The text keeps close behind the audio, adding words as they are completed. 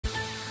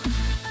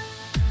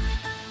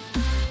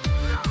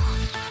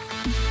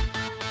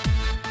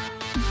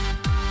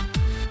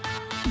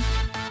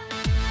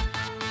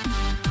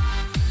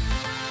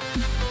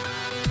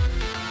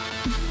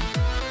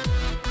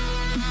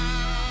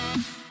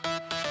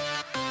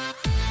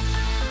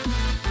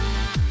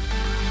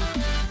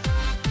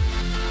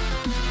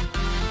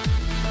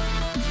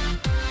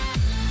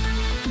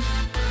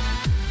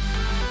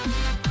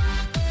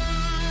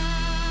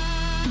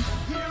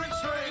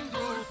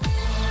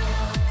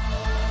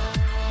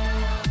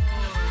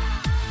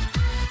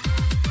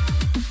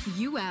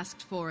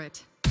asked for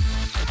it.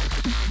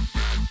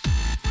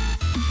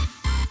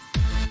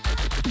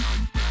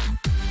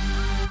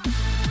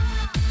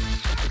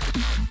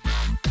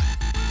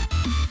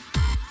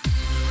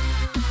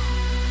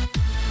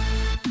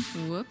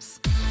 Whoops.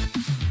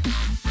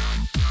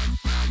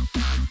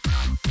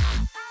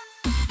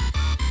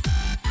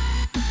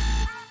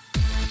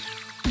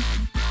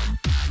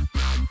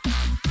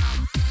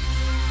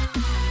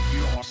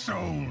 Your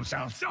soul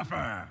shall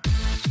suffer.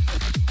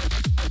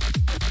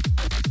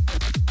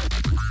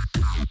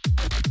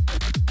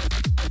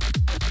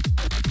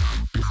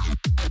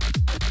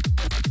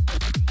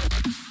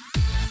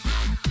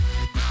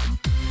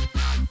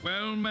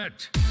 Well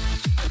met.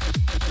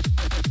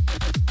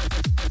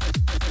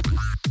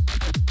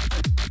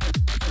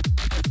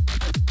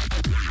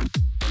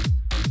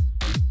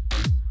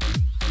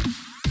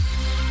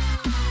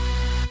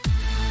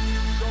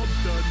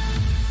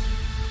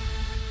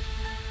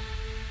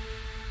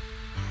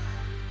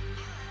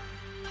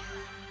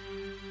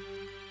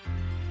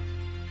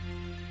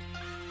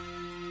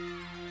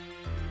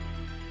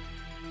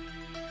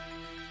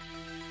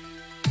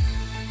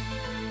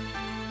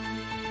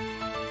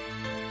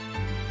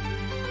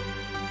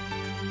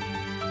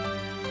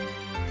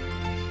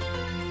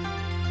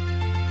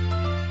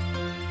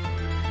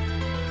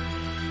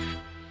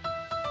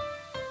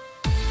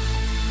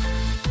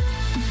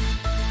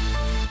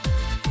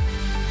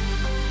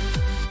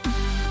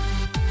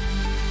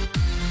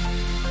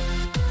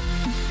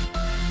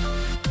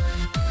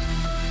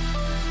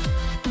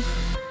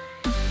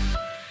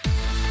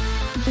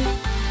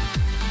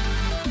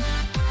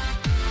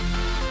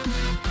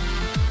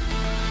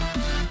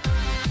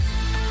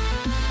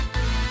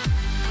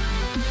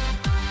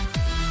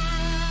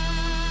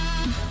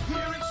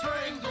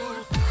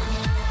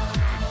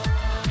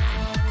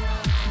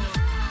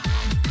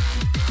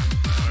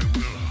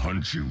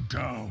 Hunt you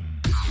down.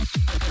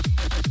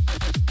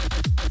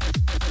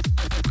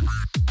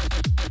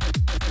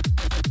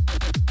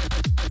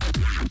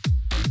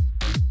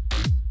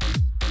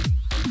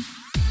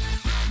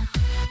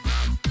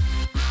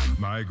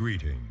 My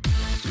greetings.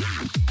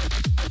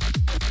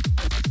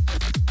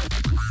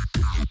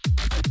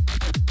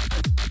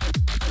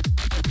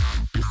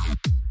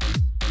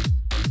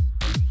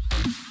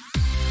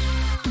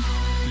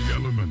 The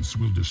elements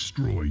will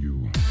destroy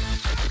you.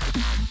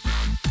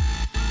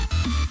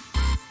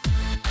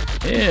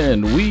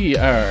 And we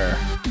are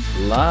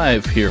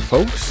live here,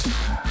 folks.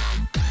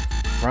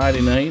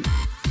 Friday night.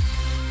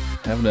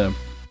 Having a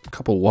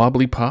couple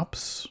wobbly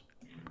pops.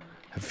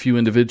 Have a few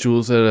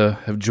individuals that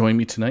have joined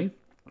me tonight.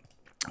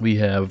 We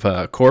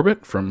have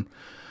Corbett from...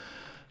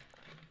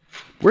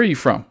 Where are you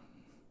from?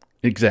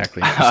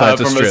 Exactly.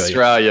 Besides from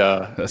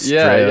Australia.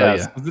 Yeah.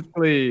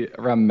 Specifically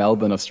around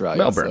Melbourne, Australia.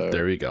 Melbourne. So.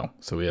 There we go.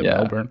 So we have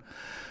Melbourne.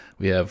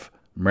 We have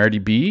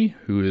MartyB,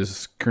 who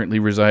is currently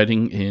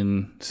residing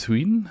in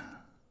Sweden.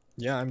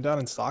 Yeah, I'm down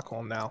in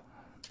Stockholm now.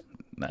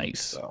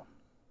 Nice. So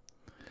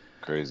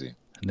crazy.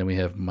 And then we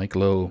have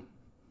MikeLowe.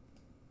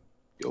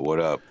 Yo,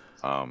 what up?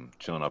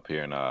 Chilling up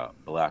here in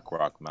Black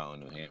Rock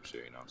Mountain, New Hampshire.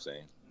 You know what I'm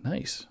saying?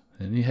 Nice.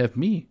 And you have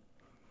me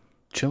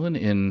chilling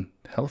in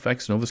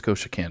Halifax, Nova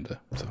Scotia, Canada.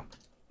 So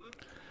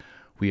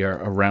we are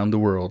around the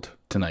world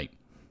tonight.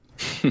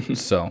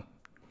 So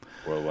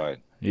worldwide.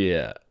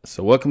 Yeah.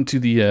 So welcome to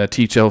the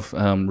THL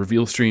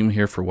reveal stream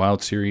here for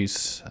Wild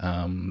Series.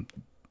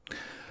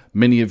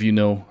 Many of you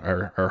know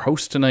our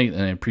host tonight,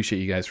 and I appreciate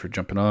you guys for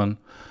jumping on.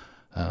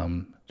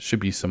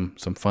 Should be some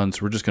fun.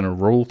 So we're just going to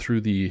roll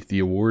through the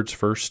awards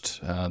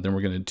first. Then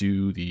we're going to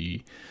do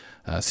the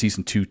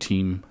season 2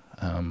 team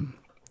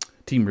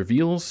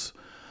reveals.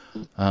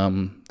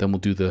 Then we'll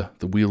do the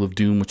Wheel of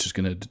Doom, which is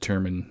going to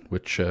determine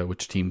which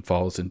team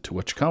falls into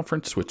which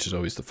conference, which is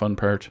always the fun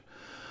part.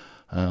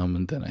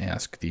 And then I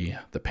ask the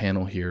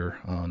panel here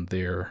on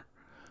their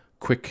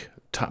quick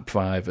top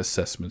 5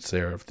 assessments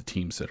there of the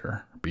teams that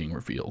are being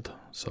revealed.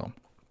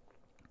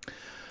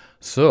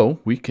 So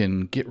we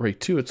can get right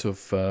to it. So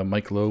if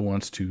MikeLowe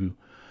wants to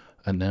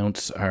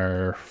announce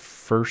our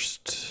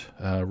first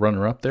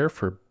runner-up there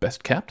for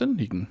best captain,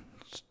 you can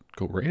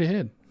go right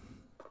ahead.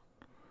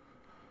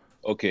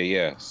 Okay,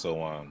 yeah.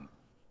 So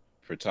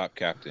for top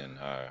captain,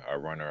 our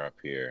runner-up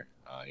here,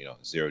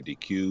 0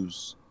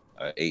 DQs,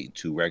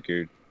 8-2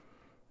 record,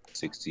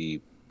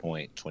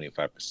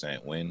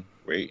 60.25% win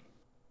rate.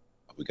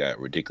 We got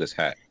Ridiculous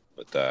Hat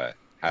with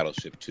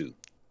Hattleship 2.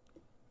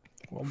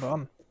 Well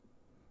done.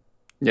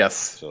 Yes.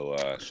 So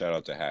shout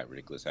out to Hat,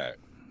 Ridiculous Hat.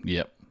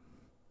 Yep.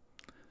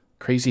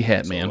 Crazy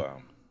hat, man.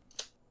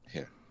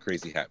 Yeah,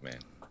 crazy hat, man.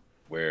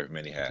 Wear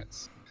many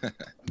hats.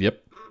 Yep.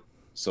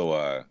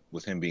 So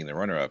with him being the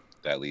runner-up,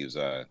 that leaves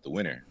the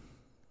winner.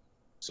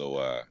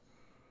 So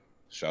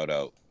shout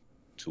out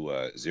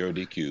to 0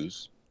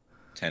 DQs,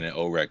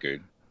 10-0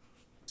 record,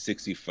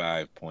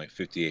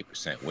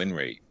 65.58% win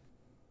rate.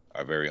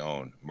 Our very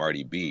own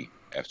MartyB,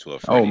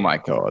 F12. Oh my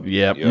God.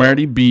 Yeah,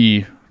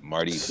 MartyB.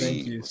 MartyB.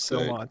 Thank you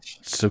so much.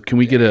 So can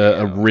we get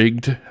a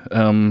rigged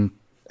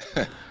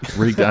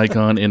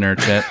icon in our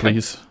chat,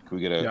 please? Can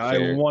we get a I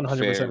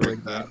 100%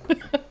 rigged that.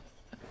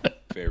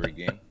 Fair rig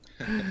game.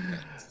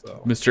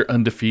 So, Mr.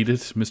 Undefeated,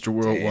 Mr.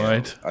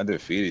 Worldwide. Damn,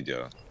 undefeated,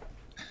 yo.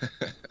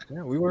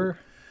 yeah, we were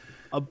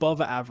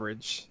above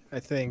average, I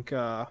think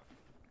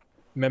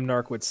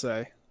Memnarch would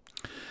say.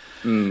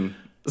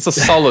 It's a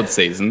solid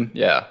season.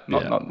 Yeah,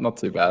 not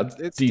too bad.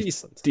 It's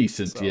decent.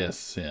 Decent, so.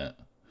 yes, yeah.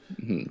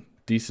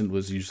 Decent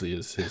was usually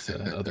his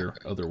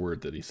other word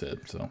that he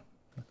said. So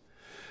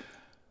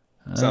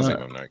Sounds like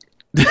Memnarch.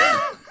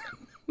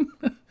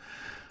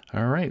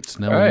 all right, so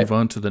now we move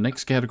on to the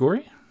next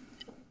category.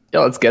 Yeah,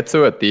 let's get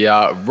to it. The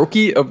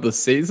rookie of the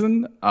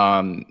season.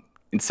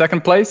 In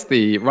second place,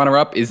 the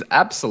runner-up is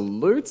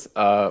Absolute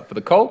for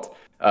the Colt.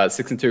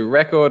 6-2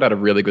 record, had a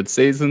really good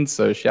season.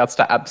 So shouts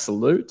to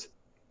Absolute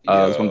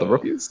as one of the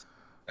rookies.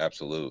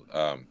 Absolute.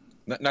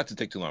 Not to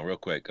take too long, real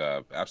quick.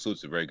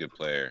 Absolute's a very good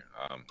player.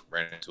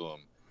 Ran into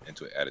him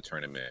at a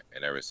tournament,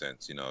 and ever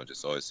since,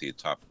 just always see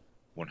top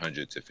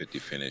 100 to 50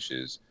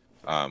 finishes.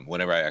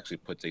 Whenever I actually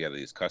put together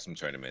these custom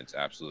tournaments,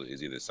 Absolute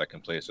is either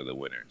second place or the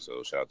winner.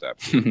 So shout out to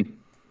Absolute.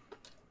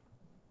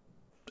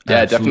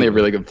 Yeah, definitely a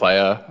really good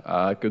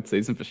player. Good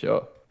season for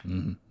sure.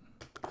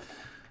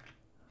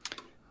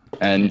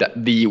 And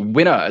the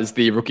winner as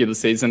the rookie of the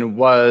season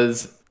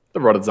was the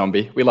Rotted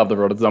Zombie. We love the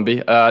Rotted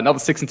Zombie. Another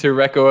 6-2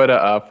 record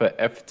for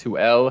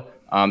F2L.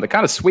 They're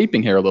kind of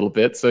sweeping here a little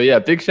bit. So yeah,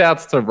 big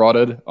shouts to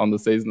Rotted on the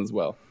season as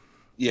well.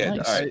 Yeah,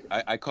 Nice. all right.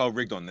 I call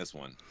rigged on this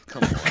one.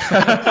 Come on.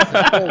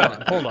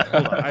 Hold on.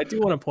 I do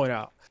want to point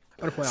out.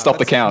 Stop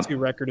the count. The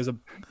record is a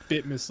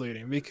bit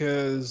misleading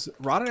because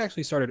Rotted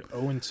actually started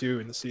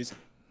 0-2 in the season.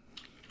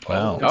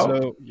 Wow.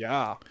 So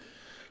yeah.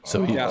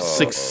 So he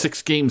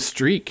six game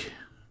streak.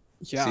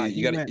 Yeah, See,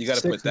 you got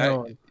to put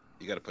that.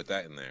 You got to put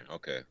that in there.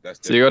 Okay,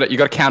 that's so you got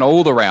to count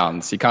all the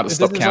rounds. You can't just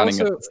stop counting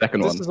at the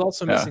second one. This is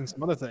also missing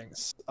some other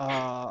things.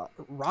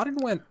 Rodden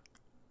went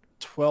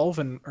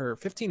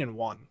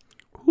 15-1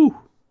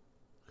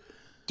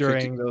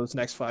 during those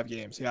next 5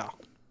 games. Yeah,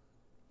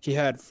 he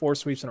had 4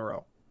 sweeps in a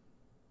row.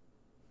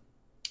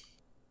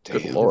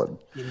 Good lord,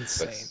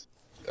 insane.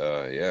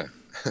 Yeah.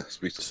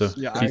 So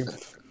Yeah,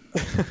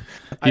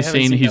 he's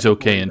saying he's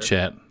okay in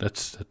chat.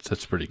 That's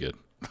pretty good.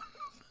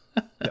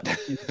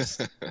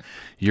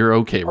 You're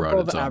okay,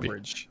 Rotted Zombie.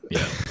 Average.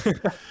 Yeah.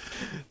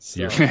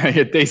 So,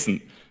 you're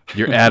decent.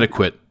 You're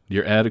adequate.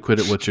 You're adequate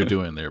at what you're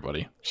doing there,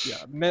 buddy. yeah,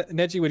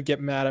 Neji would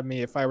get mad at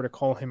me if I were to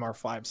call him our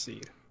 5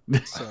 seed.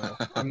 So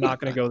I'm not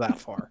going to go that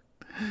far.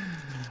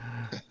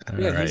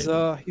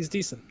 He's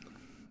decent.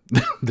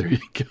 There you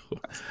go.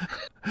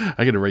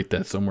 I got to write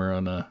that somewhere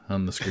on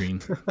the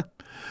screen.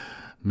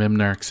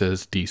 Memnarch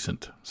says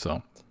decent.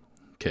 So,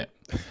 okay.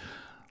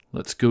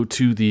 Let's go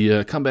to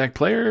the comeback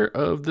player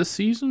of this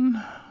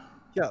season.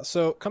 Yeah,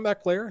 so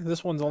comeback player.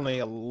 This one's only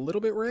a little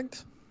bit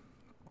rigged.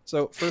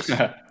 So first,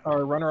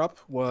 our runner-up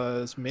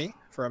was me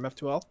for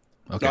MF2L.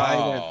 Okay.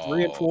 I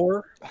went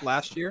 3-4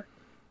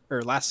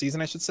 last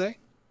season, I should say,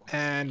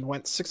 and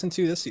went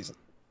 6-2 this season.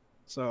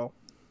 So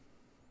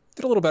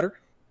did a little better.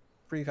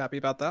 Pretty happy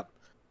about that.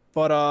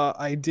 But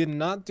I did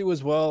not do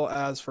as well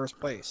as first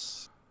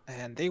place,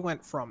 and they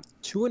went from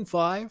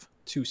 2-5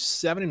 to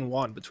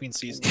 7-1 between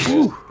seasons.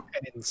 An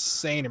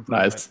insane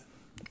improvement. Nice.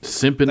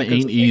 Simping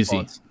ain't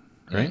easy,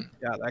 right?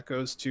 Yeah, that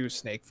goes to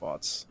Snake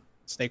Fods.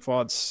 Snake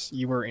Fods,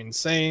 you were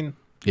insane.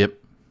 Yep.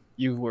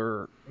 You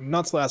were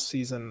nuts last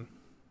season.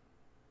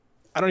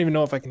 I don't even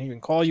know if I can even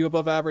call you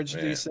above average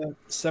decent.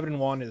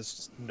 7-1 is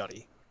just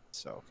nutty.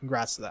 So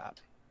congrats to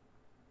that.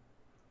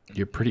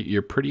 You're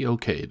pretty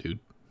okay, dude.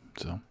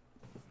 So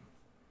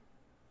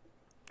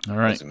all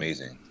right. That's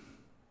amazing.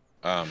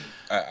 I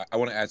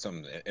want to add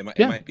something. It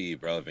might be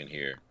relevant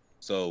here.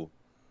 So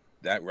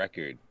that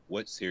record,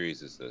 what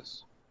series is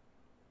this?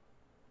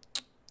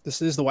 This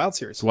is the Wild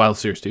Series. It's a Wild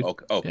Series, dude.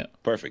 Okay. Yeah.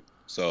 Perfect.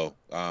 So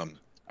I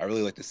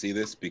really like to see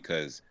this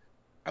because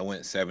I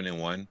went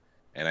 7-1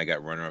 and I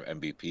got runner-up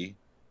MVP,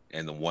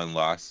 and the one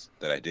loss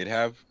that I did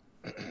have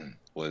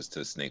was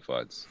to Snake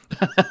Fods.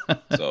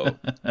 So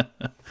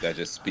that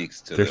just speaks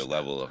to the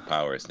level of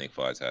power Snake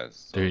Fods has.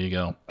 So there you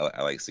go.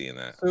 I like seeing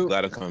that. So,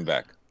 Glad I'm coming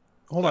back.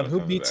 Hold on, who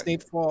beat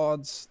Snake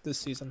Fods this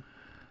season?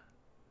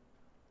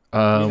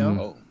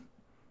 Was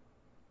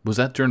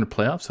that during the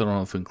playoffs? I don't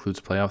know if it includes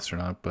playoffs or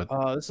not, but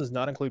this does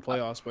not include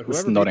playoffs. But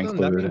It's whoever not beat them,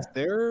 that included. means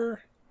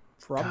they're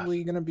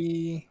probably going to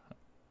be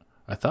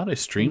I thought I in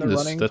streamed the this.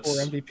 running That's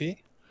for MVP.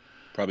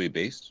 Probably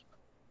based.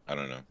 I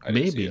don't know. I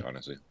didn't see it,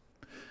 honestly.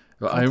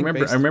 Well, I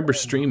remember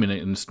streaming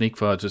it and Snake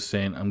Fod just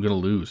saying, "I'm gonna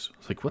lose."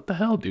 It's like, what the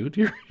hell, dude?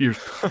 You're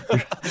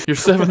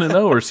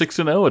 7-0 or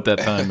 6-0 at that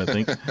time, I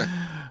think.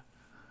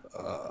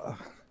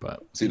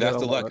 But see, that's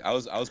the luck. I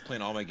was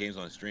playing all my games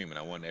on stream, and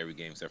I won every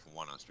game except for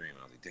one on stream. And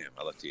I was like, damn,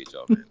 I love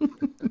THL,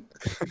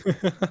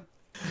 man.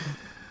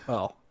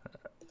 Well,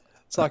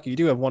 Saku, you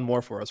do have one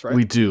more for us, right?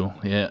 we do,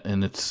 yeah,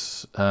 and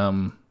it's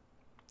I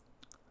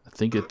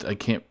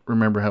can't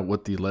remember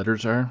what the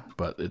letters are,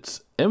 but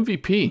it's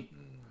MVP.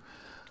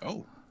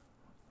 Oh,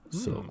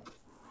 So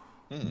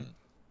I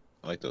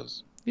like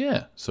those.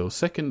 yeah, so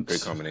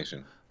Great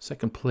combination.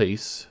 second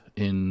place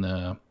in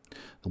the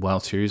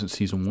Wild Series in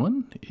Season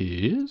 1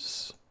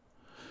 is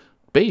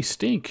Bay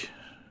Stink.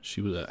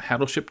 she was a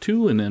Hattleship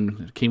 2, and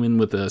then came in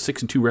with a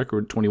 6-2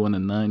 record,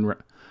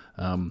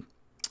 21-9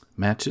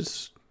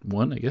 matches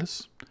won, I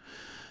guess.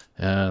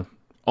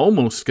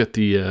 Almost got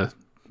the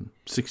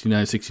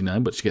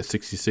 69-69, but she got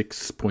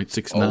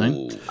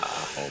 66.69.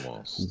 Oh,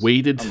 almost.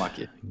 Weighted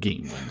Unlucky.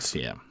 game wins,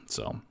 yeah.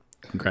 So,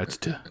 congrats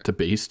to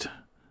Based.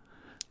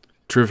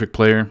 Terrific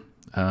player,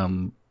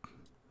 and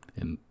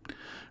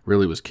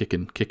really was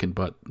kicking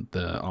butt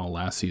all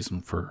last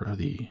season for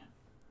the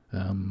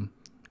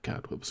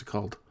God, what was it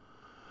called?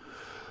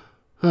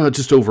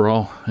 Just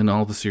overall in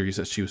all the series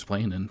that she was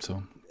playing in.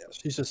 So Yeah,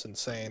 she's just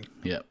insane.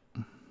 yeah.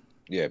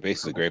 Yeah,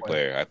 basically a great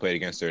player. I played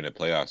against her in the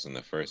playoffs in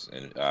the first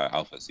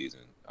alpha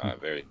season.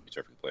 Very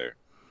terrific player.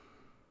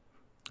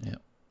 Yeah.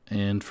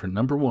 And for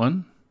number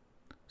 1,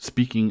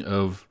 speaking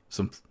of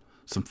some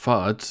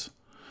FODs,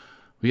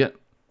 we got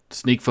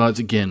Snake FODs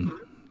again.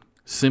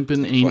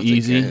 Simpin' ain't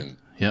easy. Again.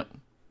 Yep.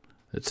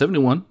 At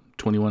 71,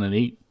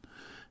 21-8,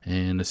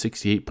 and a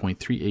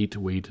 68.38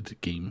 weighted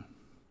game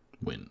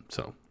win.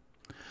 So,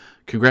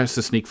 congrats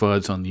to Snake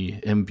FODs on the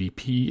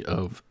MVP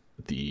of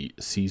the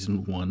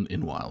season 1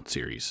 in Wild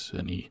Series.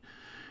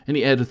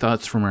 Any added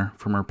thoughts from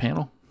our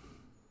panel?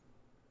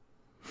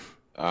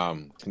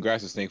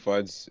 Congrats to Snake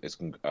Fuds.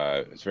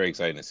 It's very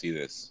exciting to see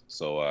this.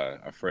 So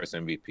our first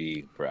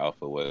MVP for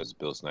Alpha was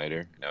Bill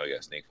Snyder. Now we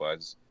got Snake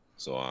Fuds.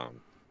 So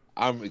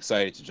I'm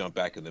excited to jump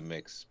back in the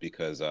mix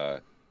because I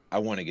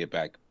want to get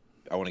back.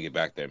 I want to get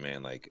back there,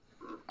 man. Like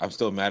I'm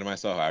still mad at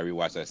myself. I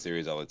rewatch that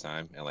series all the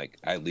time, and like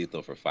I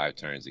lethal for 5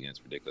 turns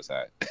against Ridiculous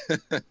High.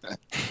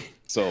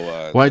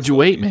 So Why'd you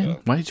wait, man?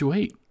 Why'd you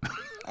wait?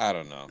 I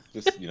don't know.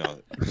 Just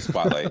the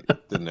spotlight,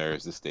 the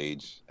nerves, the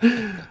stage.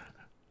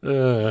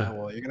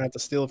 Well, you're gonna have to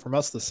steal it from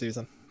us this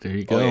season. There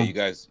you go. Oh yeah,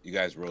 you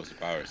guys rose to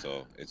power,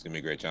 so it's gonna be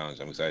a great challenge.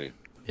 I'm excited.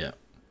 Yeah.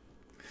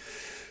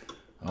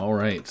 All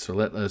right, so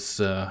let us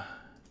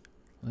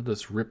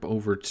rip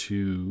over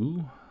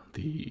to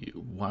the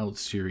Wild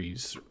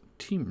Series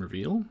team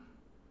reveal.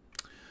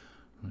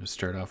 I'm going to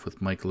start off with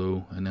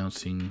MikeLowe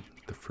announcing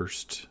the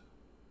first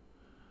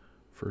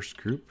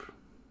group.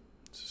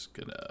 Just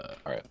gonna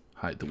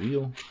hide the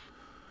wheel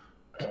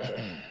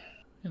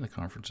in the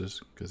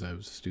conferences because I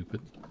was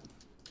stupid.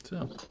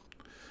 So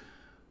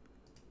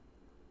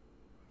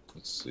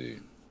Let's see.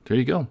 there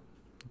you go.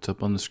 It's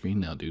up on the screen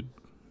now, dude.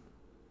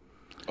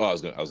 Oh, I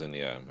was in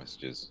the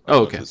messages.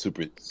 Oh, okay. The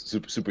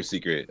super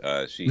secret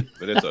sheet,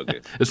 but it's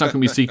okay. It's not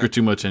going to be secret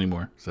too much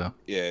anymore. So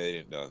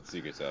Yeah, no,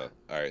 secret's out.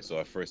 All right, so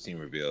our first team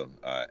reveal,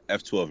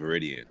 F12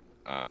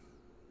 Viridian,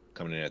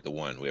 coming in at the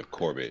 1. We have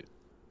Corbett.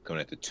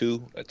 Coming at the 2,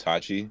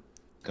 Itachi.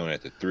 Coming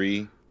at the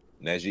 3,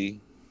 Neji.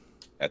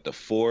 At the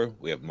 4,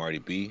 we have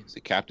MartyB,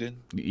 the captain.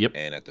 yep.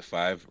 And at the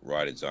 5,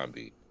 Rotted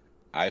Zombie.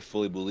 I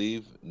fully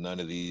believe none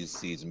of these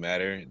seeds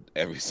matter.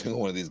 Every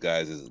single one of these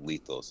guys is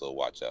lethal, so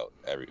watch out,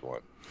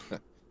 everyone.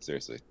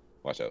 Seriously,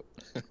 watch out.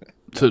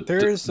 So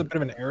There's a bit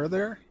of an error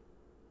there.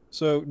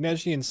 So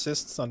Neji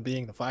insists on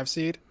being the 5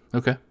 seed.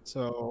 okay.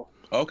 So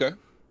Okay.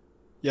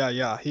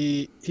 yeah.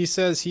 He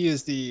says he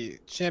is the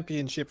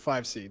championship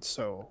 5 seed.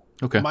 So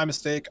Okay. my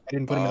mistake. I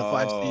didn't put him in the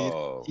 5 seed.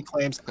 Oh. He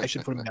claims I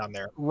should put him down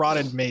there.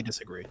 Rotted may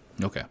disagree.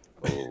 Okay.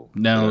 Oh,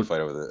 Now- we're gonna fight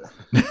over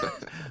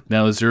that.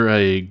 Now, is there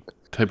a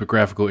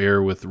typographical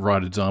error with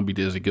Rotted Zombie?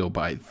 Does it go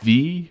by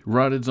the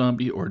Rotted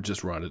Zombie or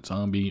just Rotted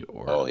Zombie?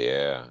 Or Oh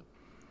yeah.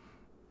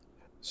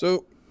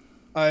 So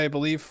I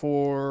believe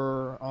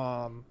for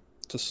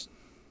just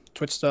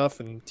Twitch stuff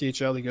and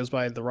THL he goes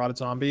by the Rotted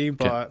Zombie,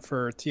 but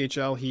for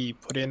THL he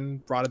put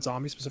in Rotted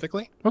Zombie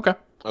specifically. Okay.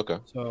 Okay.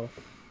 So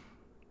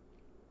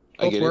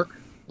I both get work. it.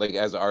 Like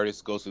as the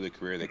artist goes through their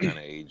career, they kind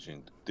of age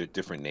and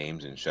different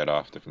names and shut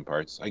off different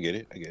parts. I get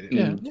it.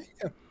 Yeah.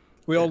 Yeah.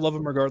 We all love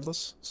him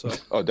regardless. So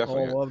Oh,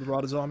 definitely. all love the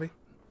Rotted Zombie.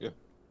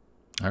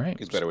 All right.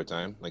 Gets better with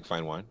time, like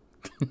fine wine.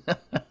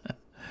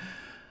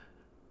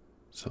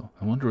 So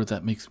I wonder what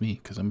that makes me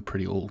because I'm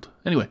pretty old.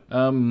 Anyway,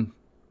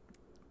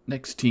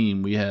 next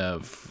team we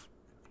have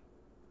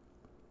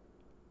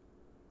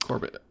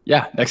Corbett.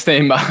 Yeah, next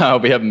team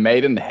we have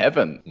Made in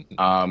Heaven.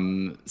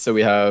 So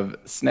we have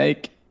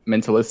Snake,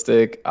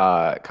 Mentalistic,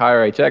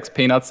 Kyra HX,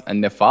 Peanuts,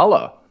 and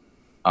Nefala.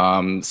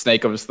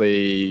 Snake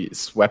obviously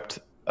swept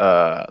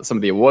some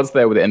of the awards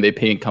there with the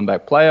MVP and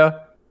comeback player.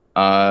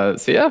 So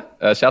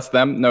yeah, shouts to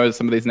them. Know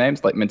some of these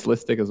names like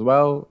Mentalistic as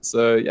well.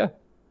 So yeah.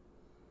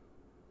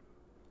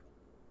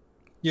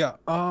 Yeah.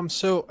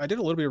 So I did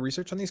a little bit of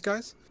research on these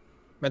guys.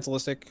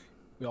 Mentalistic,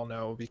 we all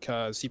know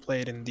because he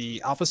played in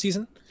the Alpha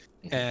season,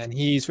 and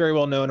he's very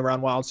well known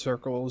around Wild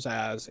circles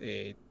as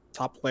a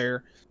top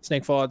player.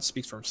 Snake FOD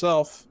speaks for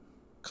himself.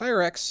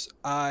 KyreX,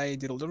 I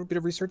did a little bit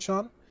of research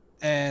on,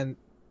 and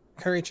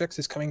KyreX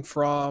is coming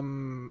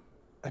from,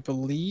 I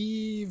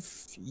believe,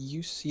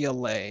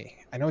 UCLA.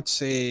 I know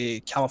it's a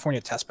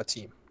California TESPA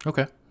team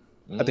Okay.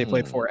 that they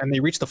played for, and they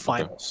reached the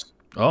finals.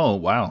 Oh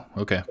wow.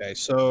 Okay. Okay,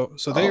 so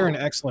they are an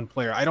excellent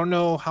player. I don't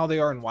know how they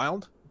are in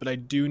Wild, but I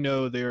do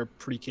know they're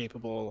pretty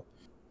capable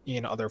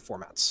in other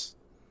formats.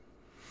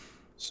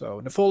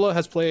 So Nefola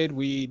has played.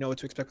 We know what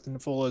to expect with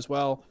Nefola as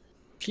well.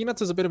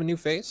 Peanuts is a bit of a new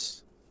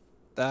face.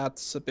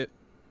 That's a bit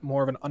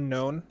more of an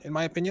unknown, in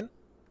my opinion.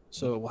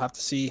 So we'll have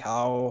to see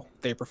how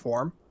they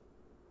perform.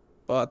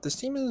 But this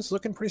team is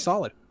looking pretty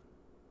solid.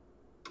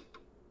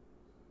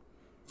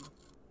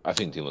 I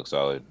think the team looks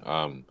solid.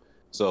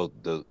 So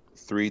the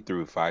 3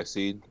 through 5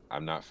 seed,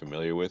 I'm not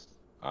familiar with,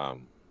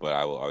 but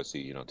I will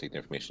obviously, take the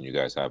information you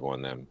guys have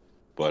on them.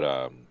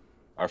 But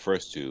our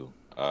first two,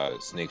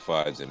 Snake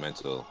Fods and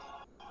Mental,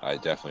 I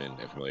definitely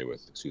am familiar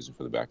with. Excuse me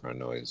for the background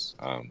noise.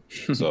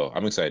 So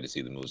I'm excited to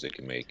see the moves they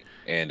can make.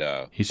 And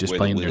he's just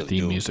playing their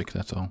theme music.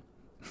 That's all.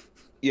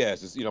 Yeah,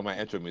 it's just my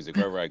intro music.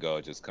 Wherever I go,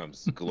 it just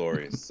comes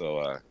glorious.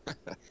 So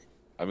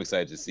I'm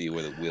excited to see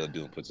where the Wheel of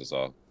Doom puts us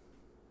all.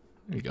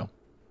 There you go.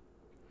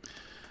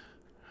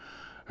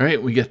 All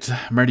right, we got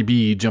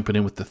MartyB jumping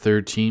in with the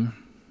third team.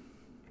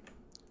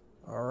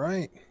 All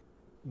right.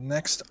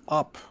 Next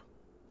up,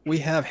 we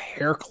have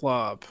Hair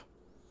Club.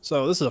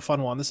 So this is a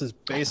fun one. This is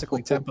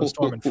basically Tempo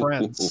Storm and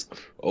Friends.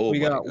 Oh, we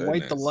my got goodness.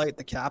 White Delight,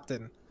 the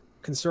captain,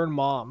 Concerned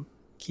Mom,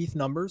 Keith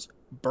Numbers,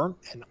 Burnt,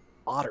 and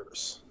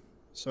Otters.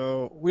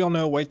 So we all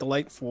know White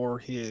Delight for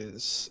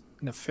his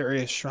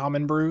nefarious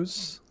shaman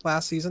brews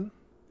last season,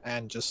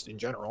 and just in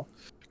general.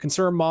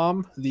 Concerned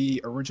Mom,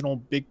 the original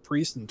Big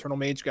Priest and Eternal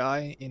Mage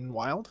guy in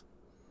Wild.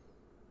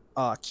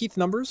 Keith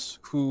Numbers,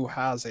 who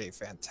has a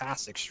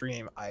fantastic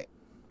stream.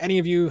 Any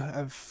of you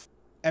have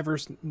ever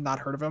not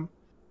heard of him?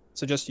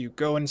 Suggest you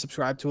go and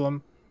subscribe to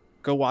him,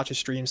 go watch his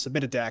stream,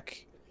 submit a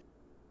deck.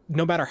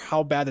 No matter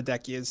how bad the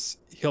deck is,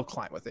 he'll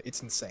climb with it.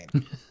 It's insane.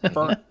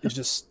 Burnt is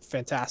just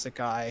fantastic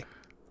guy,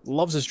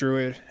 loves his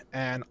druid,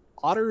 and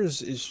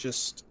Otters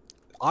is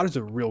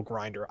a real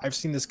grinder. I've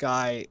seen this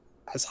guy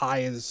as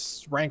high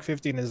as rank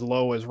 50 and as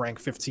low as rank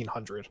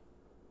 1500.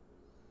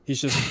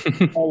 He's just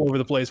all over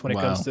the place when it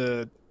comes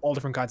to all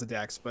different kinds of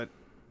decks, but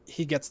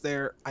he gets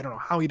there. I don't know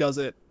how he does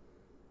it.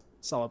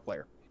 Solid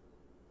player.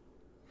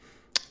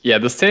 Yeah,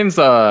 this team's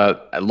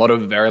a lot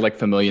of very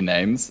familiar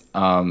names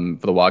for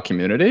the WoW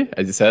community.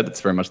 As you said,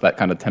 it's very much that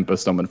kind of Tempo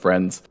Storm and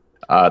Friends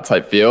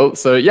type feel.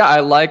 So yeah,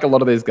 I like a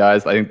lot of these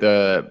guys. I think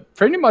they're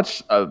pretty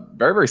much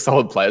very, very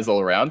solid players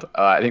all around.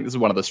 I think this is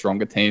one of the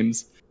stronger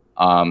teams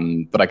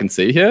that I can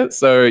see here.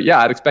 So yeah,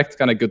 I'd expect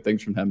kind of good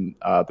things from him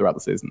throughout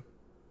the season.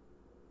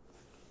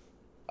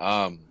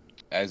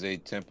 As a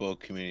Tempo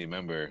community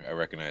member, I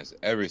recognize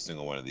every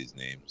single one of these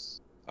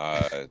names.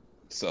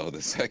 So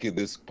the second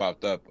this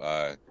popped up,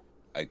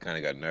 I kind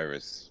of got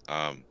nervous.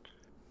 I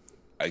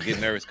get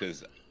nervous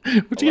because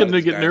What you getting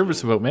to get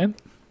nervous about, man?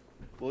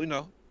 Well,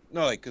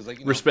 no, because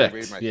respect. they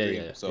raid my Yeah,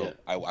 stream, yeah, so yeah.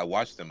 I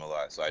watch them a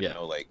lot, so I Yeah.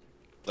 know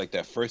like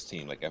that first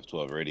team, like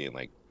F12 Viridian,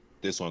 like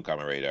this one caught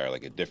my radar,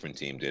 like a different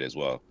team did as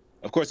well.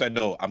 Of course, I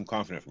know I'm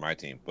confident for my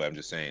team, but I'm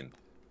just saying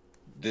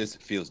this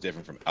feels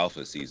different from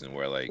Alpha season,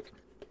 where like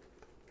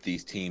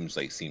these teams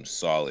like seem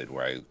solid,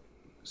 where I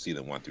see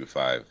them 1 through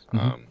 5.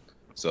 Mm-hmm.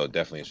 So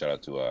definitely a shout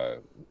out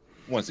to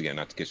once again,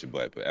 not to kiss your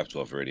butt, but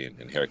F12 Viridian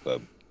and Hair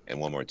Club, and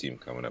one more team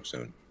coming up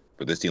soon.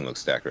 But this team looks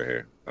stacked right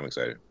here. I'm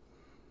excited.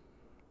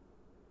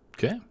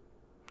 Okay.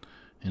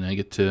 And I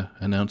get to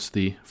announce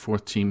the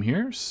fourth team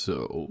here.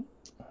 So,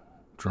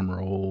 drum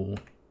roll.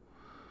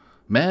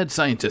 Mad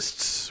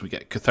Scientists. We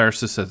got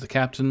Catharsis as the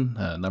captain.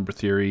 Number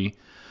Theory.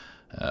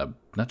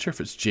 Not sure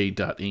if it's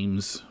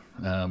J.Ames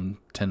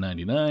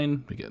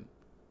 1099. We get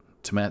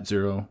Tomat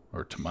Zero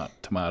or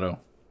Tomato.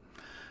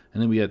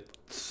 And then we got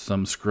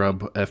some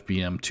scrub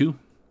FBM 2.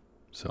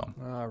 So,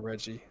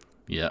 Reggie.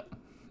 yeah.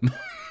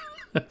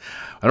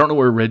 I don't know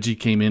where Reggie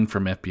came in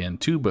from FBN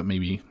 2, but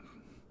maybe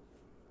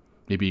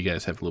you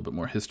guys have a little bit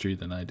more history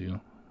than I do.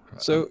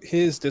 So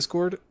his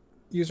Discord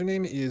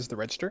username is the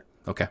Register.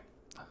 Okay.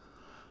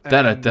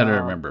 That I And,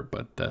 remember,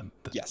 but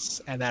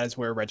yes, and that is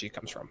where Reggie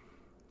comes from.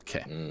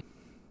 okay.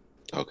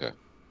 Okay.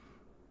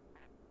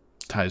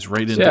 Ties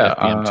right into Yeah,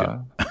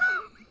 FBM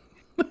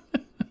 2.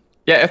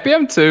 Yeah,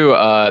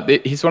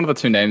 FBM2, he's one of the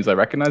two names I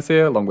recognize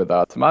here, along with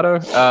Tomato.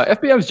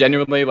 FBM's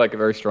genuinely like a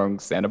very strong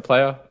standard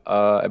player,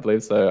 I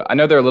believe. So I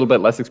know they're a little bit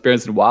less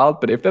experienced in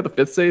Wild, but if they're the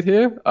 5th seed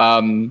here, I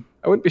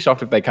wouldn't be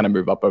shocked if they kind of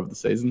move up over the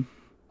season.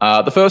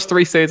 The first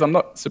 3 seeds I'm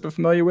not super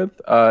familiar with.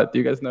 Do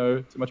you guys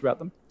know too much about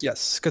them?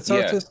 Yes,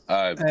 Catharsis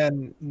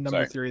and Number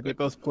sorry. Theory. They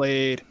both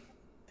played.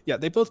 Yeah,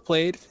 they both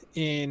played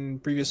in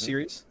previous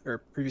series or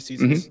previous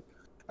seasons.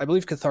 I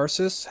believe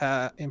Catharsis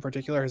in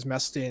particular has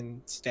messed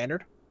in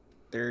Standard.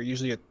 They're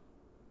usually a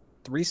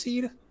 3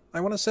 seed,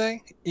 I want to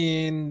say,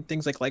 in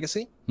things like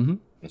Legacy.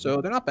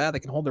 So they're not bad. They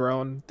can hold their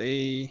own.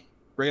 They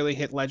rarely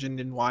hit Legend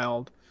in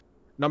Wild.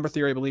 Number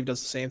Theory, I believe,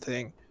 does the same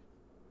thing.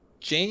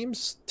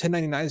 James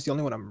 1099 is the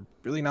only one I'm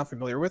really not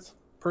familiar with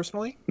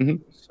personally.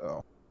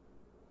 So,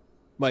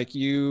 Mike,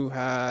 you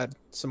had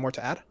some more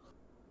to add?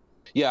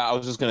 Yeah, I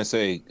was just gonna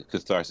say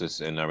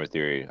Catharsis and Number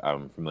Theory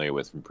I'm familiar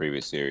with from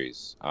previous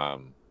series.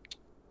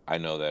 I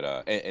know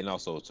that, and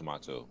also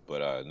Tomato,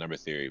 but Number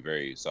Theory,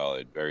 very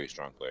solid, very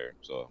strong player.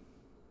 So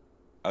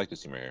I like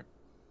this team right here.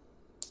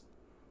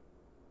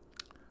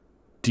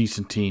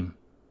 Decent team.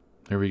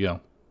 There we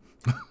go.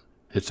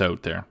 It's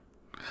out there.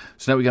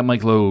 So now we got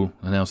MikeLowe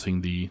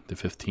announcing the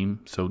 5th team.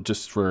 So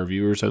just for our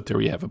viewers out there,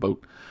 we have about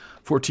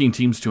 14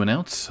 teams to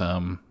announce.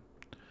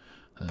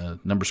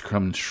 Numbers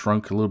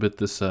shrunk a little bit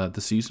this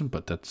season,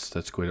 but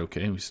that's quite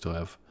okay. We still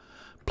have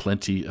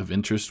plenty of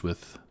interest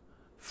with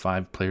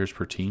 5 players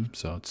per team,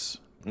 so it's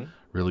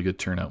really good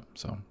turnout.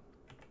 So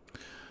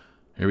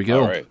here we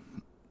go. All right.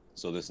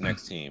 So this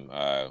next team,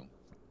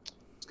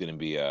 it's going to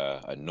be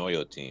a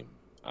Noyo team.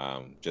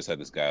 Just had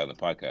this guy on the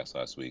podcast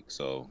last week.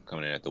 So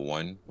coming in at the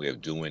 1, we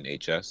have Duwin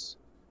HS.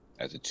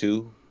 At the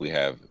 2, we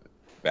have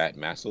Bat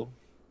Massel.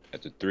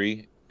 At the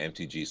 3,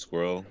 MTG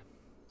Squirrel.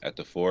 At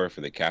the 4,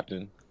 for the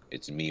captain,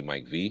 it's me,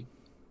 Mike V.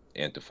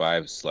 And to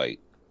 5, Slight.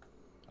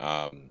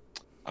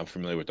 I'm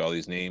familiar with all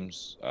these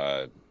names.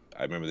 I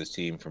remember this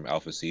team from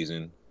Alpha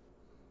Season.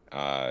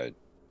 I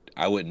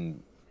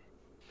wouldn't,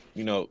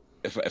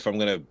 if I'm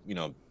gonna,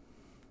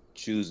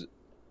 choose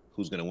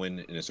who's gonna win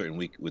in a certain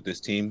week with this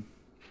team,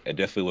 it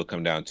definitely will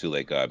come down to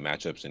like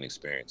matchups and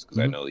experience, because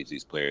I know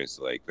these players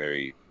are like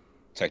very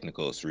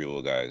technical,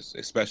 cerebral guys,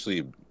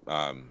 especially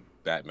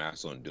Bat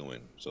Massel and Duwin.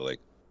 So like,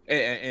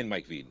 and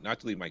Mike V. Not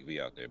to leave Mike V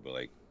out there, but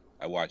like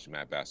I watch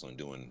Matt Bassel and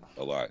Duwin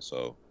a lot.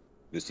 So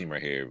this team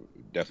right here,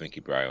 definitely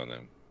keep your eye on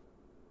them.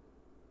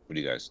 What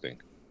do you guys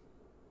think?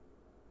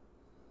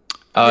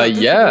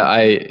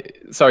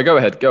 Sorry, go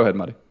ahead,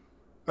 Marty.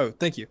 Oh,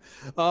 thank you.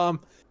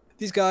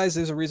 These guys,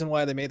 there's a reason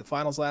why they made the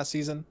finals last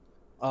season.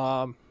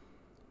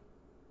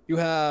 You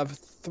have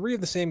 4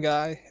 of the same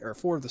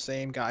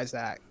guys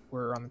that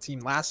were on the team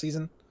last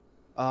season.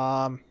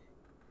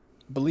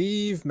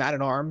 Believe Matt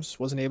at Arms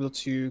wasn't able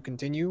to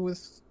continue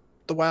with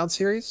the Wild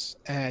Series,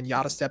 and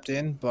Yada stepped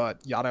in,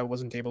 but Yada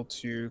wasn't able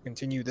to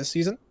continue this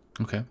season.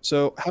 Okay.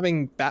 So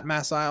having Bat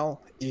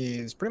Massile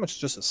is pretty much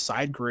just a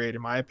side grade,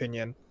 in my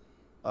opinion.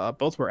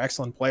 Both were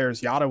excellent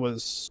players. Yada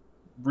was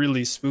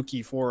really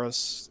spooky for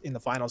us in the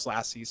finals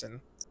last season.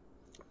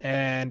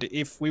 And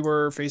if we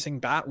were facing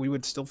Bat, we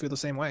would still feel the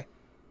same way.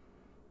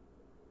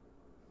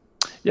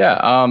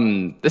 Yeah,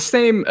 the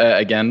same,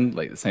 again,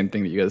 like the same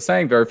thing that you guys are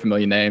saying, very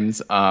familiar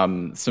names,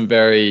 some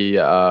very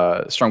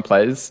strong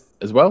players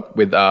as well.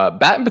 With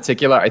Bat in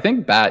particular, I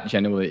think Bat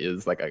genuinely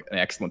is like an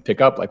excellent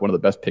pickup, like one of the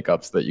best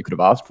pickups that you could have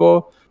asked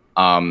for.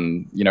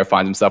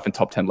 Finds himself in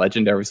top 10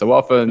 legend every so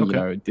often,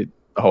 did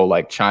the whole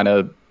like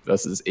China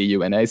versus EU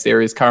NA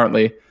series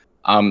currently.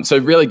 So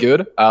really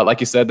good.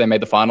 Like you said, they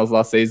made the finals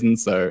last season,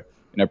 so,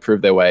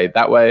 proved their way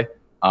that way.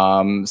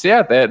 So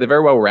yeah, they're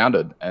very well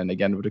rounded, and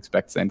again, would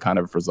expect the same kind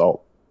of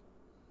result.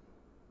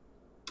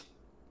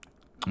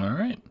 All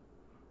right.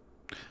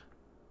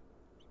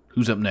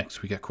 Who's up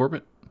next? We got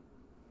Corbett.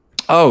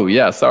 Oh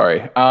yeah,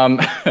 sorry.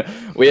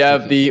 We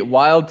have the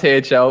Wild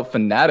THL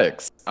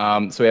Fanatics.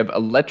 So we have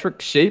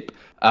Electric Sheep,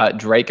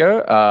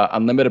 Draco,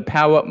 Unlimited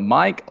Power,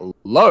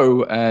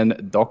 MikeLowe,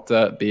 and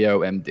Dr.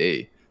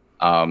 BOMD.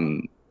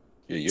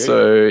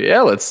 So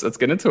yeah, let's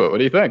get into it. What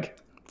do you think?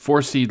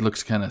 4 seed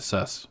looks kind of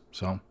sus.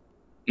 So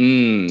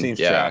Team's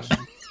trash.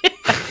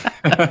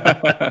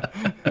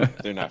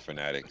 They're not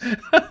Fanatics.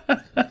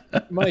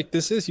 Mike,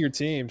 this is your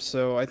team,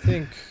 so I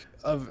think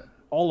of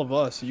all of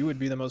us, you would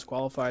be the most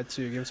qualified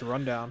to give us a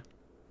rundown.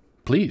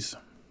 Please.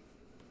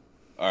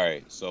 All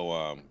right,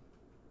 so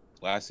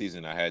last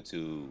season I had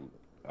to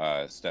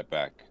step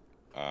back.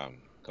 A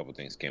couple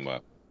things came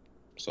up,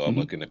 so I'm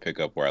looking to pick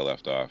up where I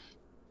left off.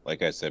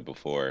 Like I said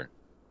before,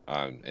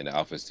 in the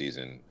Alpha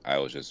season, I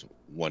was just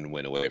 1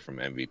 win away from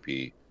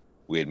MVP.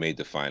 We had made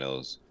the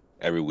finals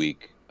every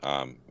week.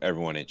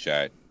 Everyone in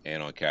chat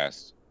and on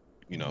cast,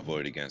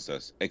 voted against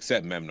us,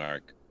 except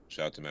Memnarch.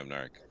 Shout out to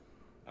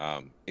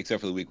Memnarch.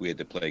 Except for the week we had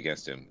to play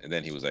against him, and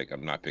then he was like,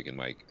 "I'm not picking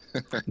Mike."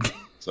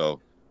 So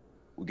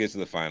we get to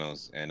the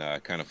finals and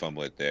kind of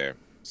fumble it there.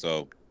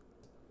 So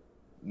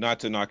not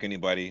to knock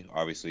anybody,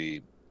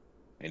 obviously,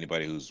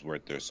 anybody who's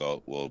worth their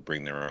salt will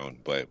bring their own.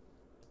 But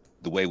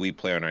the way we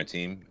play on our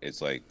team,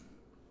 it's like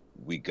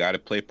we got to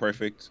play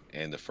perfect,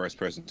 and the first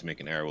person to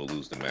make an error will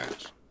lose the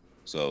match.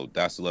 So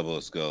that's the level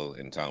of skill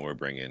and talent we're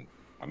bringing.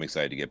 I'm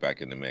excited to get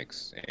back in the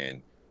mix,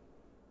 and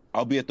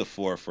I'll be at the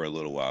 4 for a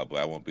little while, but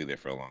I won't be there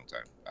for a long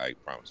time. I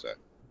promise that.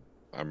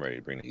 I'm ready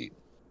to bring the heat.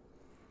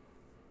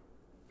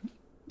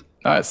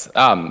 Nice.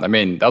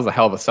 That was a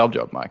hell of a sell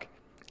job, Mike.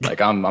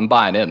 Like I'm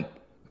buying in.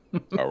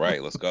 All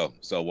right, let's go.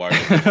 So Water,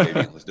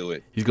 baby, let's do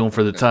it. He's going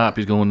for the top.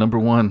 He's going number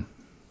 1.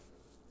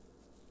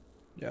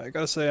 Yeah, I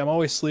gotta say, I'm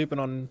always sleeping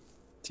on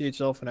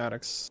THL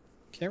Fanatics.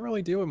 Can't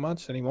really deal with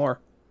much anymore.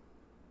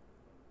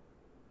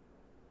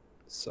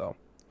 So,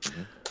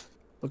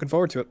 looking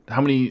forward to it.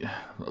 How many?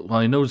 Well,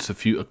 I noticed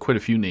quite a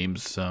few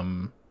names.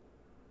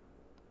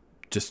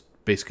 Just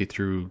basically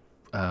through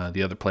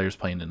the other players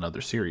playing in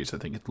other series. I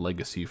think it's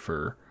Legacy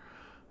for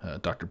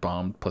Dr.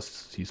 Bomb.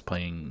 Plus, he's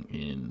playing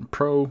in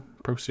Pro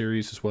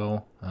series as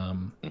well.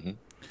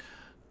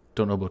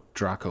 Don't know about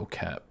Draco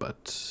Cat,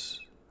 but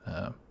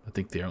I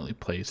think they only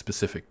play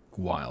specific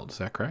Wild. Is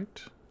that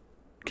correct?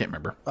 Can't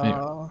remember.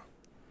 Anyway.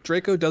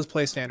 Draco does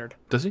play Standard.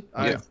 Does he?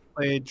 I've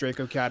played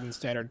Draco Cat in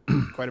Standard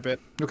quite a bit.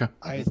 Okay.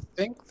 I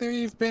think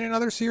they've been in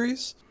other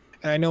series,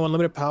 and I know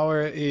Unlimited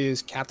Power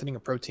is captaining a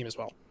pro team as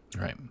well.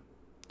 Right.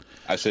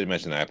 I should have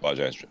mentioned. I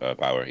apologize.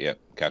 Power. Yep.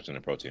 Captain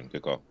and pro team.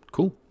 Good call.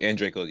 Cool. And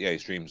Draco. Yeah, he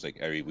streams like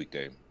every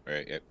weekday.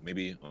 right? Yeah,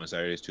 maybe on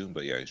Saturdays too,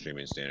 but yeah,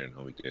 streaming standard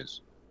on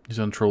weekdays. He's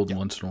untrolled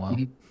once in a while.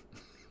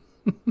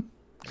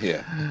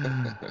 Yeah.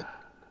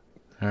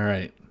 All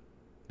right.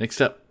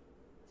 Next up.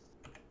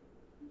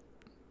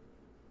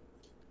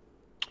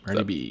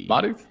 MartyB.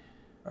 Marty?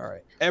 All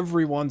right.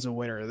 Everyone's a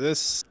winner.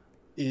 This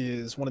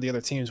is one of the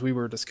other teams we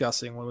were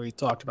discussing when we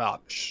talked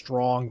about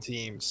strong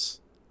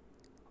teams.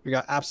 We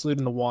got Absolute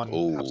in the one.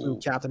 Ooh.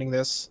 Absolute captaining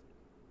this.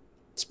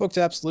 Spoke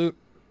to Absolute,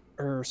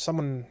 or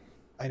someone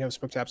I know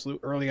spoke to Absolute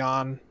early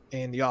on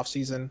in the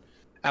offseason.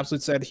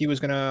 Absolute said he was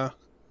going to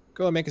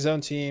go and make his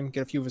own team,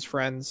 get a few of his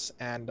friends,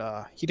 and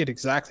he did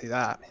exactly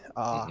that.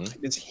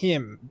 It's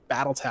him,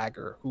 Battle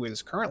Tagger, who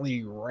is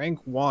currently rank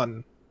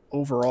 1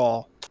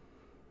 overall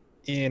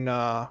in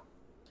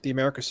the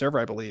America server,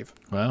 I believe.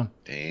 Wow.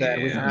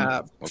 Then we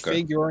have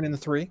Figurin in the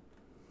 3,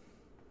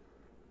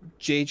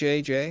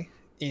 JJJ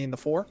in the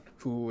 4,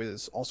 who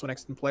is also an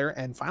excellent player,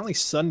 and finally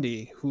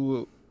Sunday,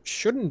 who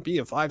shouldn't be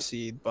a 5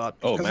 seed, but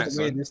because of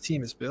the way this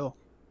team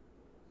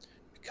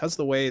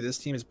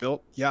is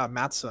built, yeah,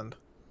 Matson,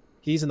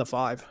 he's in the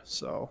 5.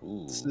 So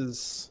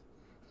this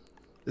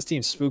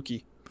team's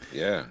spooky.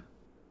 Yeah.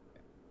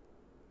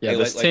 Yeah, Hey,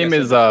 this like team I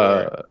said is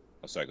before-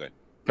 Oh, sorry, go ahead.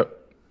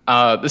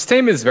 this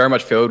team is very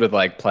much filled with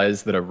like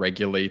players that are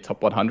regularly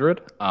top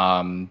 100.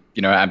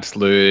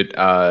 Absolute,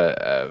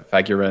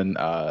 Figurin,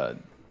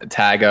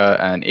 Tagger,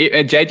 and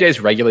JJ's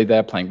regularly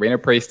there playing Reno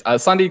Priest.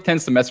 Sunday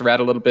tends to mess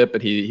around a little bit,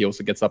 but he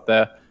also gets up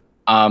there.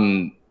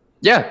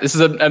 Yeah, this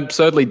is an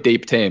absurdly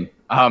deep team.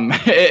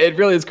 It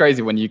really is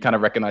crazy when you kind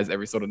of recognize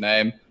every sort of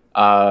name.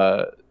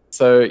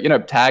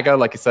 Tagger,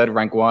 like I said,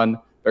 rank 1.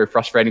 Very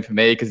frustrating for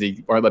me because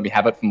he won't let me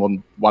have it for more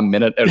than 1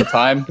 minute at a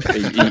time.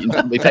 he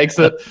instantly takes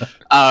it.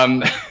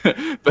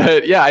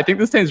 But yeah, I think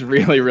this team's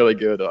really, really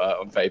good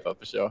on paper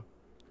for sure.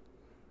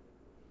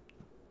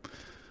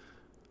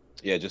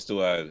 Yeah, just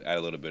to add a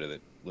little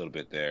bit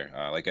there.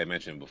 Like I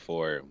mentioned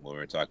before when we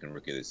were talking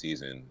rookie of the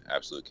season,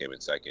 Absolute came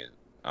in second.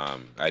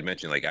 I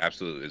mentioned like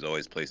Absolute is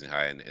always placing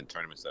high in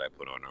tournaments that I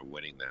put on or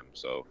winning them.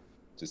 So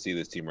to see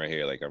this team right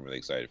here, like I'm really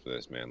excited for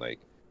this, man. Like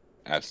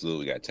Absolute,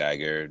 we got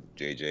Tagger,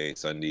 JJ,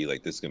 Sunday.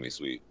 Like this is gonna be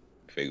sweet.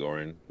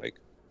 Figurin, like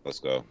let's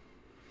go.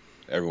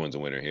 Everyone's a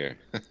winner here.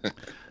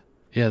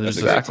 Yeah,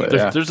 there's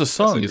a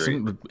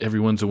song.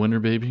 Everyone's a winner,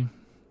 baby.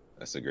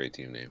 That's a great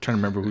team name. I'm trying to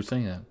remember who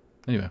sang that.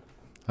 Anyway,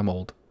 I'm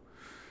old.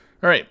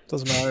 All right.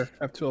 Doesn't matter.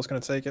 F2L's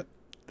going to take it.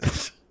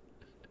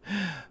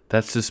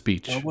 That's the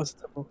speech. I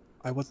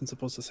wasn't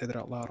supposed to say that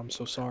out loud. I'm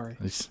so sorry.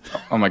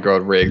 Oh my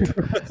god, rigged.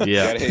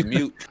 Yeah. Gotta hit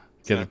mute.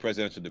 It's not a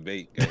presidential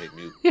debate. Gotta hit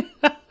mute.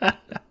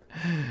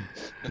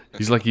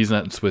 He's like he's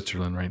not in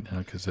Switzerland right now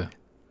because.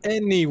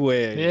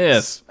 Anyway.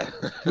 Yes,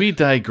 we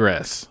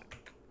digress.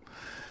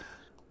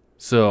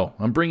 So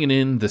I'm bringing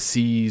in the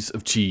Seas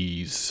of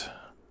Cheese.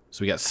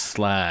 So we got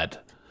Slad,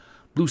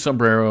 Blue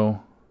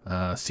Sombrero,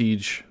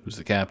 Siege, who's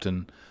the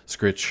captain,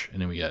 Scritch,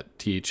 and then we got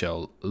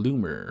THL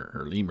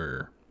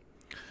Lemur.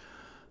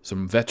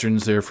 Some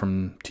veterans there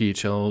from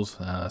THLs.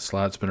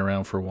 Slad's been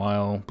around for a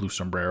while. Blue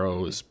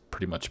Sombrero has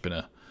pretty much been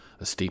a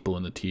staple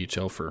in the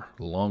THL for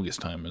the longest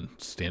time in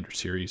Standard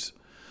Series.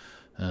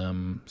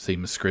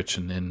 Same as Scritch,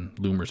 and then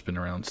Loomer's been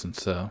around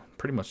since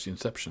pretty much the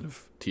inception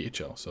of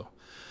THL. So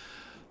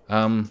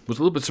was a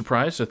little bit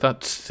surprised. I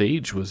thought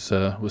Sage was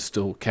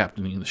still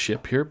captaining the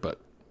ship here, but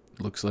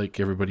looks like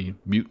everybody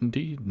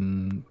mutinied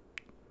and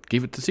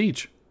gave it to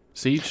Siege.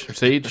 Sage.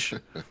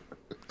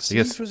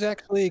 Siege was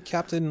actually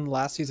captain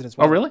last season as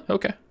well. Oh, really?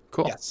 Okay,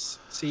 cool. Yes.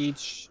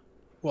 Siege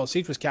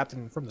was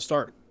captain from the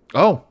start.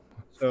 Oh.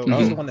 So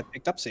he's the one that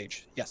picked up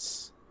Sage.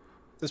 Yes.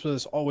 This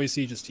was always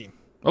Siege's team.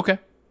 Okay.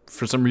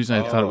 For some reason,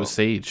 I thought it was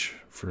Sage.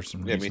 For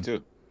some reason. Yeah, me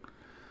too.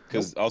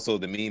 Because also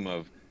the meme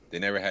of they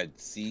never had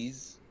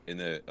C's on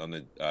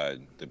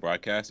the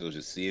broadcast. It was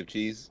just Sea of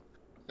Cheese.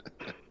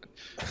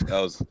 that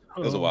was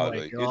a while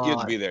ago. You had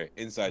to be there.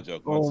 Inside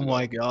joke. Oh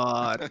my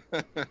god.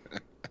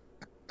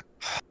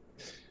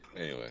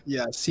 Anyway.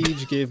 Yeah,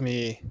 Siege gave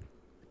me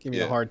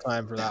a hard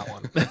time for that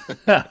one.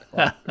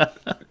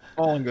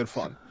 All in good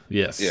fun.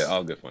 Yes. Yeah,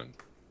 all good fun.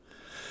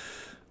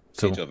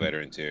 So THL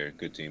veterans here.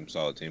 Good team,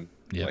 solid team.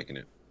 Yeah. Liking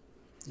it.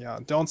 Yeah,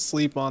 don't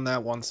sleep on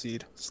that 1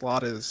 seed.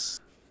 Slot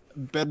is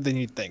better than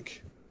you'd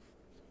think.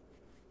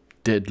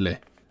 Deadly.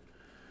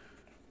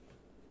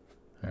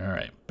 All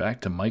right,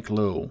 back to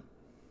MikeLowe.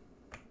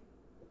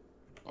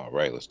 All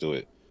right, let's do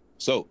it.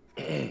 So,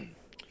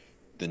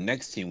 the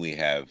next team we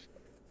have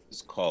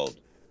is called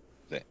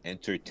the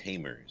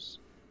Entertainers.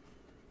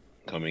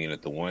 Coming in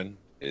at the 1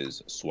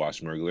 is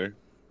Swashmurgler.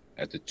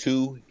 At the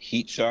 2,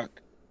 Heat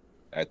Shock.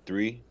 At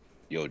 3,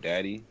 Yo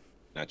Daddy.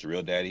 Not your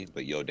real daddy,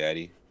 but Yo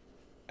Daddy.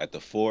 At the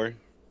 4,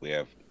 we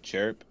have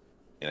Chirp.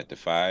 And at the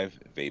 5,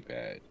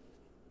 Vapad.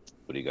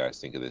 What do you guys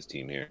think of this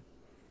team here?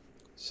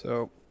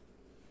 So,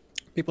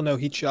 people know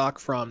Heat Shock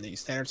from the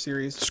Standard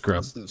Series.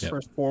 Scrub. This is his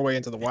first foray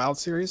into the Wild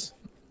Series.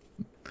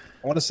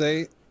 I want to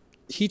say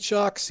Heat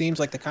Shock seems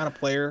like the kind of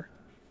player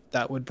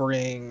that would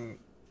bring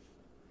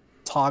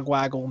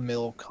Togwaggle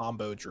Mill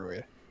combo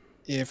Druid.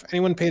 If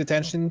anyone paid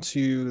attention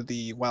to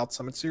the Wild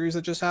Summit Series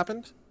that just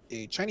happened,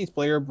 a Chinese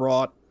player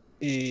brought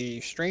a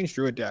strange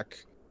druid deck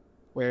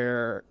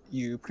where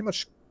you pretty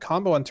much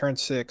combo on turn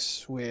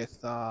 6 with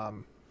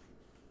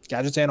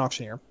Gadgets and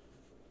Auctioneer.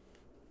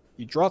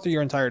 You draw through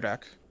your entire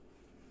deck,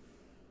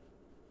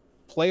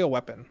 play a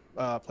weapon,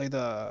 play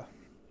the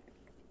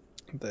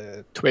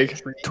Twig.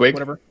 tree, Twig.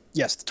 whatever.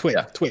 Yes, the twig.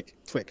 Yeah. Twig.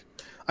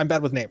 I'm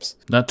bad with names.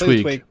 Not Play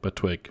the twig, but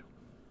twig.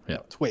 Yeah.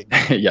 Twig.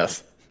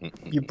 Yes.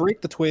 You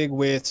break the twig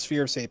with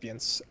Sphere of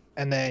Sapience,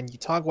 and then you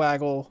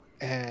Togwaggle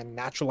and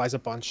naturalize a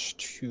bunch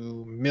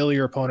to mill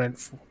your opponent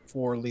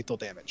for lethal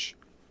damage.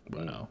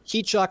 Wow.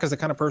 Heat Shock is the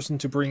kind of person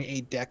to bring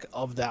a deck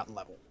of that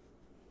level,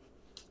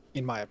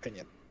 in my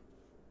opinion.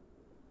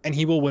 And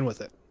he will win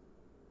with it.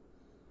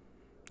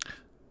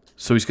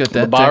 So he's got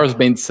that The bar deck- has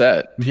been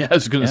set. Yeah, I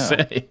was gonna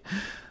say.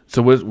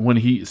 So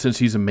since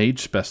he's a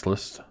mage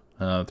specialist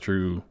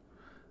through,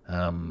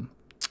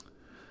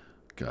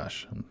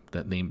 gosh,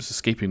 that name's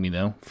escaping me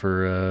now.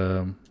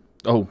 For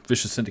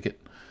Vicious Syndicate.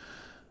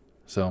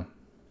 So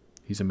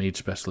he's a mage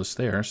specialist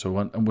there. So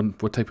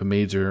what type of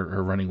mages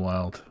are running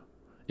wild?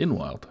 In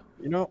wild.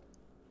 You know,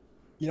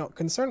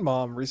 Concerned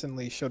Mom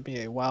recently showed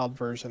me a wild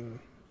version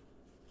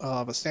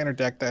of a standard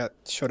deck that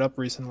showed up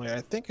recently.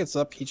 I think it's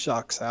up Heat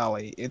Shock's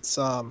alley. It's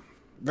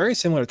very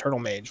similar to Turtle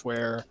Mage,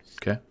 where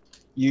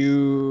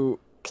you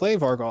play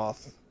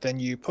Vargoth, then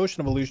you Potion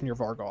of Illusion your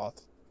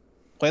Vargoth,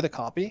 play the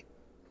copy,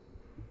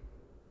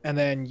 and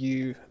then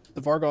the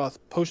Vargoth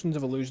Potions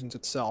of Illusions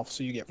itself,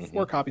 so you get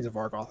 4 copies of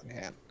Vargoth in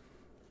hand.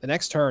 The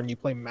next turn, you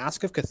play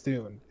Mask of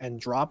Cthulhu and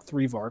drop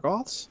 3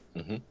 Vargoths,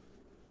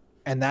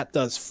 and that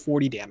does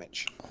 40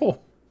 damage to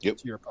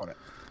your opponent.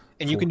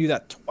 And you can do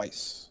that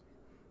twice.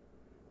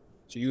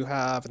 So you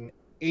have an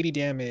 80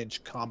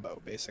 damage combo,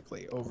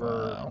 basically,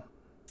 over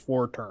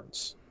 4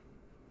 turns.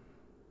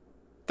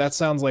 That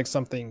sounds like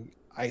something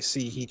I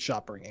see Heat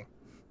Shop bringing.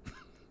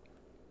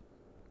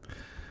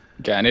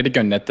 Okay, I need to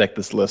go net deck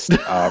this list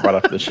right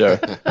after the show.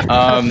 But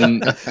I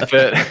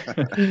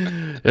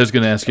was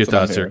going to ask your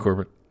thoughts there,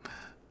 Corbett.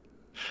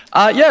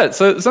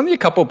 So there's only a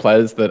couple of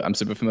players that I'm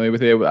super familiar with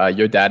here,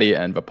 Yo Daddy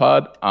and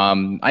Vapad.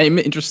 I am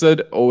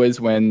interested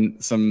always when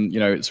some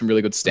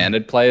really good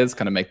standard players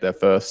kind of make their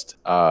first,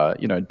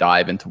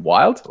 dive into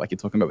wild, like you're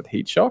talking about with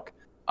Heat Shock.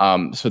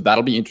 So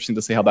that'll be interesting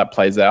to see how that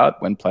plays out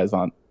when players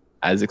aren't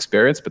as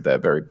experienced, but they're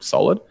very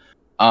solid.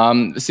 For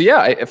me,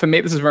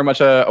 this is very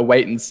much a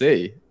wait and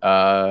see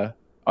on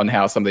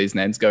how some of these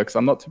names go, because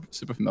I'm not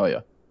super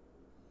familiar.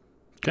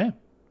 Okay.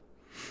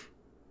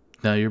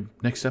 Now you're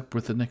next up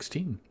with the next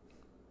team.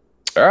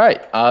 All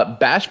right.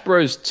 Bash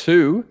Bros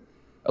 2,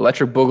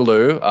 Electric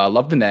Boogaloo.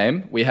 Love the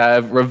name. We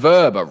have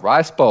Reverb, a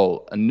Rice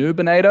Bowl, a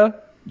Nubinator,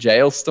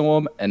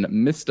 Jailstorm, and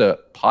Mr.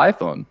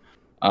 Python.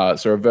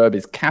 So Reverb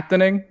is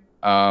captaining.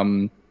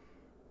 What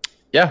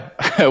do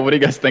you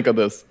guys think of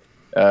this?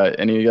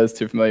 Any of you guys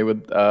too familiar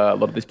with a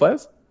lot of these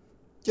players?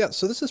 Yeah,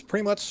 so this is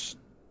pretty much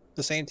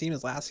the same team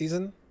as last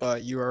season,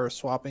 but you are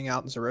swapping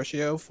out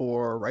Zerotio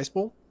for Rice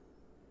Bowl.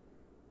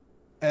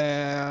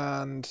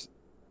 And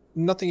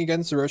nothing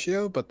against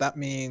Zerotio, but that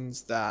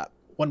means that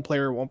one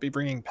player won't be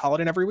bringing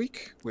Paladin every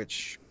week,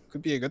 which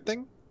could be a good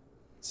thing,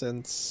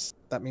 since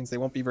that means they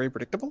won't be very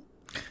predictable.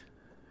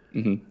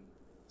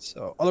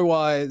 So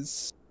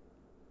otherwise,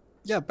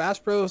 Bash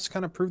Bros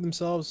kind of proved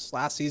themselves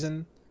last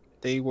season.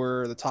 They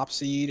were the top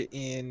seed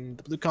in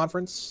the Blue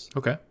Conference.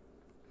 Okay.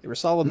 They were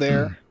solid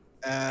there,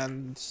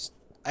 and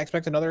I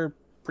expect another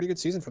pretty good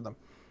season from them.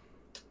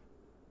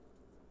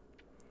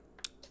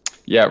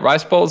 Yeah,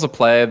 Rice Bowl is a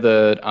player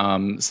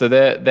that so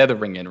they're the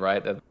ring in,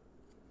 right? They're the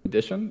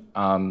edition.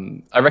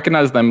 I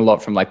recognize them a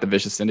lot from like the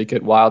Vicious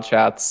Syndicate wild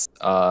chats,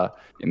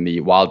 in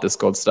the wild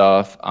Discord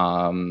stuff.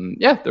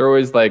 They're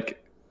always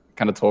like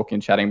kind of talking,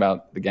 chatting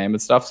about the game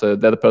and stuff. So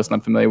they're the person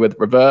I'm familiar with.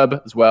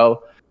 Reverb as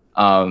well.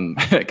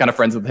 Kind of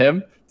friends with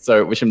him.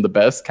 So wish him the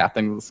best,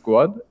 captain of the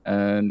squad.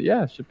 And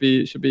should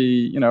be, if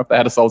they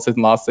had a solid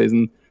season last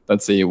season,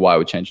 don't see why it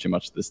would change too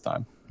much this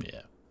time.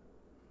 Yeah.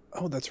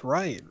 Oh, that's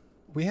right.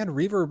 We had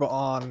Reverb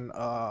on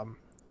a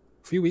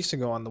few weeks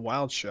ago on the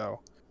Wild Show,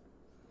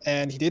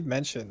 and he did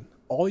mention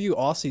all you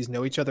Aussies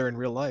know each other in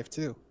real life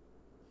too.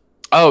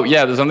 Oh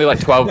yeah, there's only like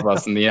 12 of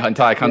us in the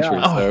entire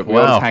country, so we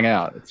all just hang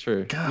out. It's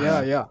true.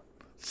 God. Yeah.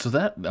 So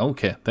that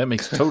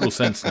makes total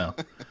sense now.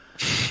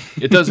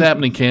 It does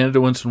happen in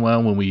Canada once in a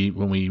while when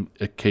we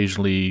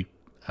occasionally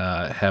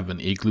have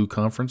an igloo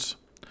conference.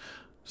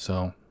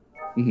 So.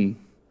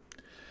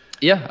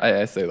 Yeah,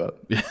 I say that.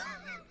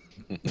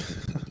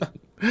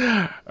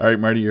 All right,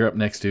 Marty, you're up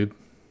next, dude.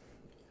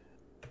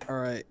 All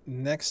right,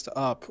 next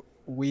up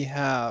we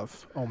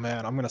have. Oh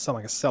man, I'm gonna sound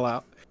like a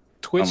sellout.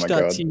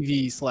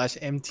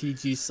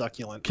 Twitch.tv/MTG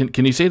Succulent.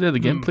 Can you say that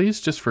again, please,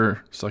 just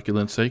for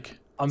Succulent's sake?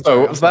 I'm sorry.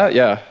 What was that?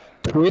 Yeah.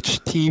 Twitch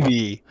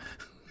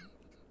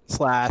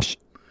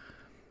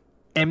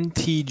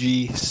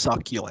TV/MTG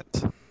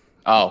Succulent.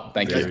 Oh,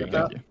 thank There you. we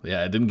go. Thank you.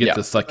 Yeah, I didn't get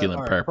the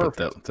succulent All right, part,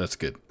 but that's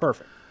good.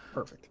 Perfect.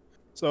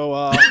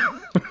 So,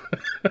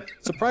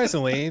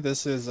 surprisingly,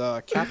 this is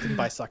captained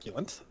by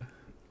Succulent.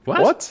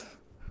 What?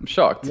 I'm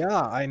shocked.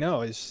 Yeah, I know.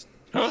 It's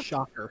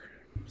shocker.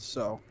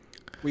 So,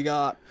 we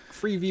got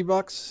free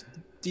V-Bucks,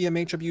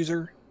 DMH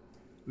Abuser,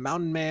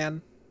 Mountain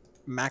Man,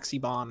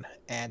 Maxibon,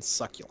 and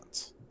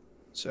Succulent.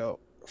 So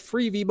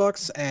free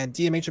V-Bucks and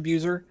DMH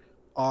Abuser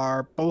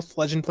are both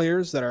legend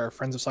players that are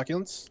friends of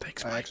Succulents.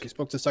 Thanks, I Mike. actually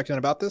spoke to Succulent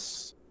about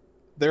this.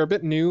 They're a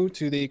bit new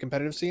to the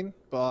competitive scene,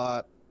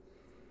 but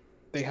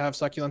they have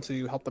Succulent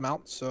to help them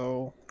out,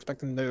 so expect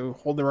them to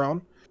hold their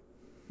own.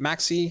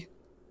 Maxi,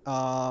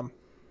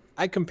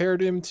 I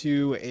compared him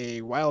to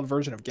a wild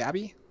version of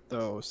Gabby,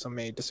 though some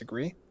may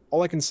disagree.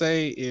 All I can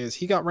say is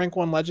he got rank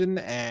 1 legend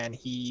and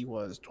he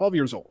was 12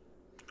 years old.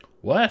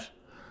 What?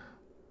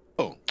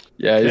 Oh,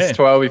 Yeah, Okay. he's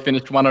 12. He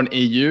finished 1 on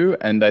EU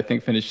and I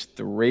think finished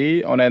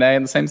 3 on NA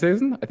in the same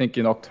season. I think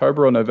in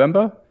October or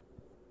November.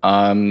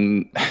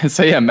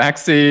 So yeah,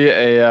 Maxi,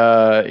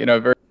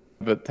 very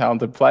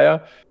talented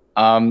player.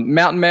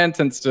 Mountain Man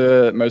tends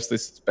to mostly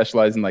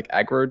specialize in like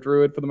aggro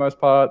druid for the most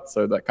part,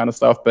 so that kind of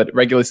stuff. But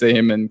regularly see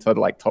him in sort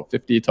of like top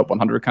 50, top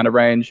 100 kind of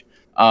range.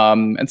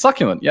 And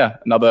Succulent, yeah,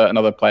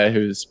 another player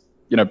who's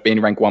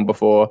been rank 1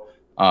 before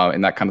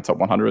in that kind of top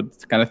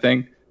 100 kind of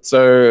thing.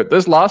 So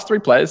those last 3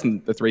 players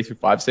in the 3 through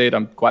 5 seed,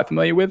 I'm quite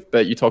familiar with.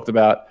 But you talked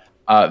about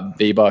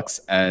V-Bucks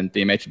and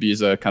DMH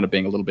Abuser kind of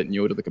being a little bit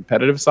newer to the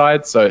competitive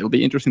side, so it'll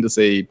be interesting to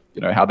see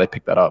how they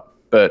pick that up.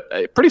 But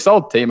a pretty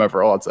solid team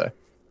overall, I'd say.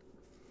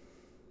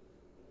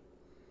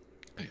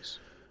 nice.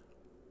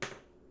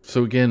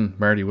 So again,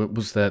 Marty, what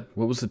was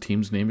the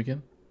team's name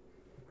again?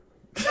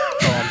 Oh,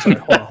 I'm sorry.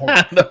 Hold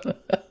on.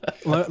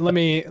 Let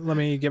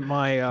me get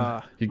my You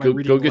my go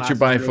reading get your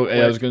glasses real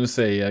bifocals. I was quick. going to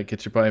say,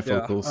 get your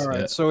bifocals. All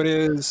right. Yeah. So it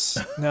is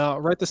now.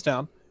 Write this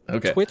down.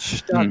 Okay.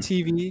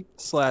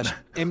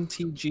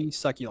 Twitch.tv/MTG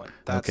Succulent.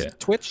 That's Okay.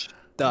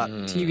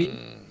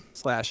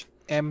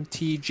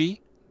 Twitch.tv/MTG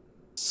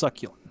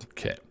Succulent.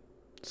 Okay.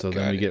 So Got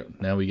then it.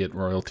 we get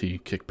royalty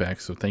kickback.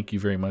 So thank you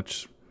very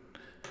much,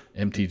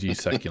 MTG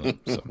Succulent.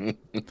 So,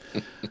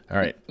 all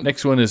right.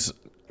 Next one is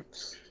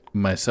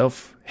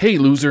myself. Hey,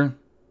 loser.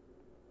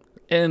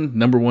 And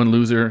number 1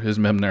 loser is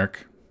Memnarch.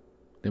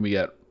 Then we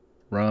got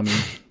Rami,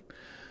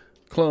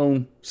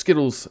 Clone,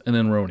 Skittles, and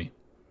then Roni,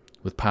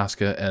 with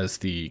Pasca as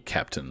the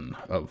captain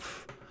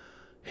of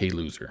Hey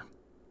Loser.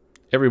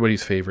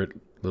 Everybody's favorite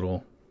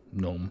little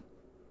gnome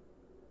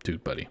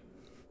dude buddy.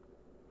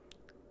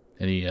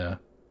 Any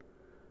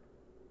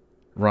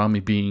Rami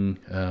being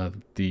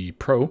the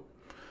pro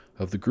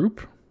of the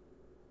group.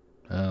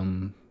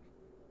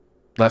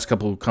 Last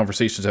couple of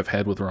conversations I've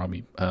had with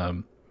Rami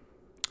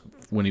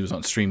when he was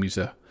on stream, he's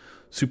a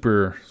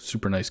super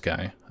nice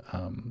guy.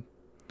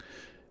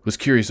 Was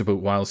curious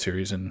about Wild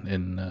Series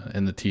and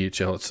the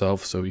THL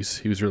itself, so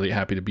he was really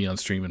happy to be on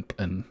stream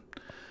and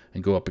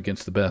go up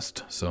against the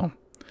best. So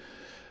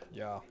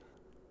Yeah.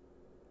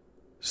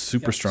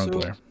 super strong so-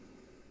 player.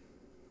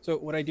 So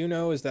what I do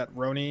know is that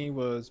Roni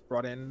was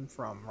brought in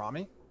from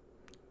Rami.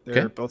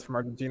 They're Okay. both from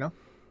Argentina.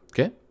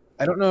 Okay.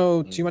 I don't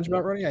know too much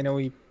about Roni. I know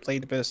he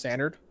played a bit of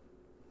Standard,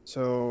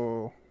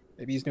 so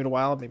maybe he's new to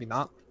Wild, maybe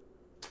not.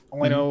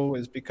 All I know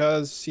is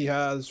because he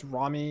has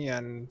Rami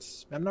and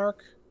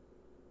Memnarch,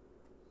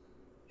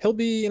 he'll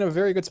be in a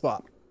very good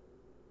spot.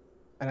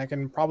 And I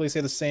can probably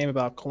say the same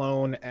about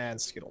Clone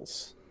and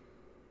Skittles.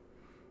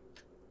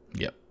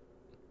 Yep.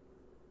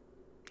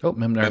 Oh, Memnarch's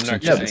I'm in not Yeah,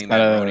 chat. saying that's that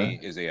kinda-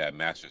 Roni is a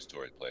Master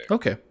Story player.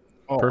 Okay.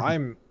 Oh,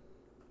 Perfect.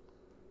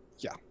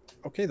 Yeah.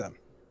 Okay then.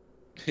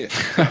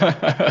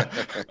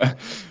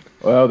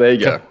 Well, there you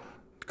go.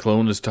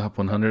 Clone is top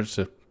 100,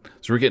 so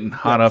we're getting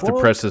hot Yeah, off the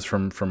Clone- presses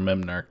from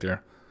Memnarch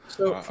there.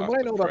 So from what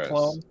I know about press.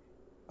 Clone,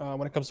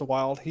 when it comes to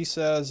Wild, he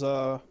says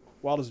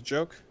Wild is a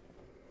joke.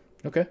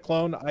 Okay.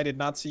 Clone, I did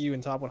not see you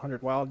in top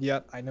 100 Wild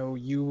yet. I know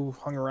you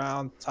hung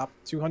around top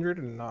 200,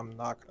 and I'm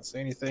not going to say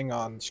anything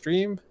on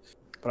stream,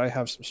 but I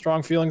have some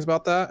strong feelings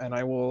about that, and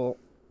I will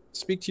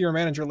speak to your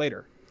manager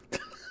later.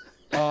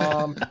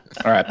 All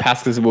right,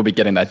 Pascas will be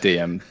getting that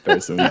DM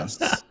very soon. then.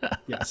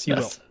 Yes, he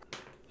Yes.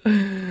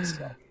 will.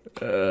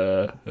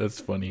 So, That's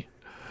funny.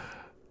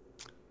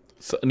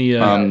 So, any,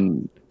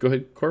 go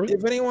ahead, Corbett.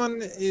 if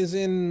anyone is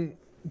on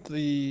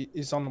the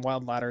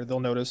Wild ladder, they'll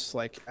notice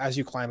like as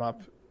you climb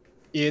up,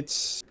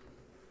 it's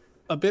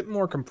a bit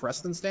more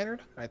compressed than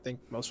Standard. I think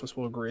most of us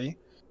will agree.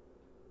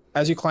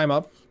 As you climb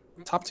up,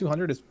 top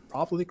 200 is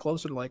probably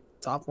closer to like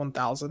top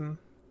 1,000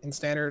 in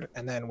Standard,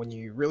 and then when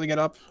you really get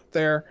up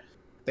there,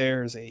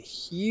 there's a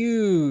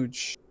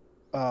huge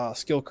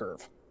skill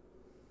curve,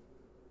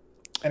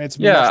 and it's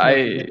Yeah, much more I-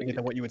 significant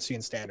than what you would see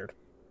in Standard.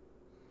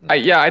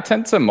 I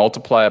tend to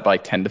multiply it by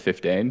like 10 to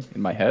 15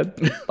 in my head.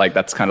 Like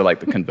that's kind of like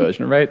the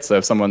conversion rate. So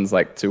if someone's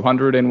like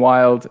 200 in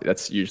Wild,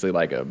 that's usually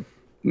like a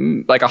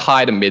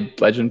high to mid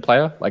legend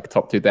player, like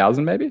top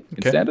 2,000 maybe in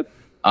Okay. Standard.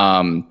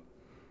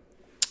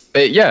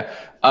 But yeah,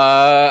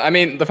 I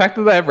mean the fact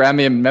that they have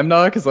Rami and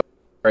Memnarch is like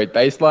a great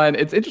baseline.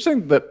 It's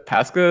interesting that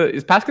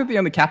Pasca the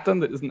only captain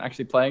that isn't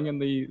actually playing in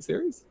the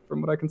series,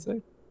 from what I can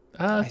see.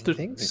 I Th-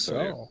 think so,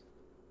 so.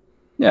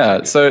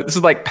 Yeah, so this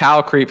is like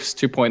Power Creeps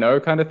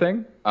 2.0 kind of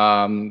thing.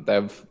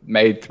 They've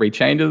made 3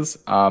 changes.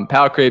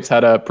 Power Creeps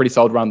had a pretty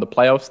solid run in the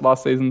playoffs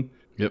last season.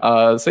 Yep.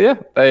 So yeah,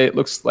 it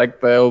looks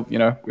like they'll,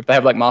 if they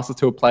have like Master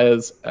Tour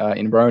players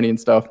in Roni and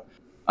stuff,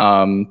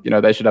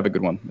 They should have a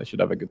good one. They should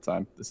have a good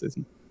time this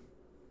season.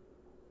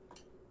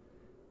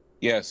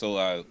 Yeah,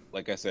 so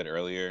like I said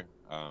earlier,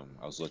 I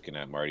was looking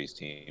at Marty's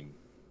team,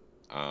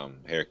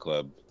 Hair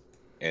Club,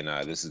 and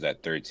this is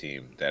that third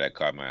team that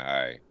caught my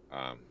eye.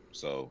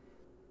 So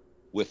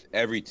with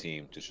every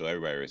team, to show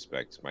everybody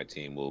respect, my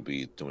team will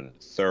be doing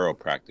thorough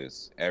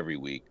practice every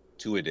week,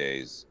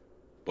 2-a-days,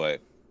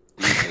 but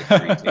these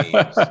are the three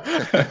teams.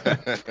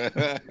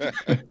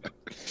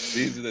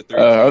 These are the three teams.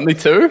 Only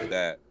two?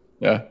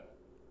 Yeah.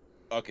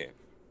 Okay.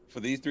 For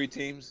these three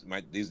teams,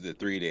 these are the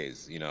 3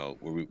 days, where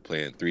we're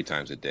playing 3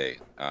 times a day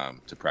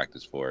to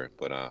practice for.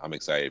 But I'm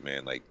excited,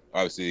 man. Like,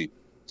 obviously,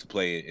 to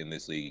play in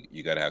this league,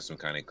 you got to have some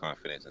kind of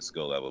confidence and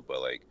skill level.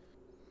 But, like,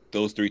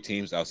 those 3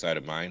 teams outside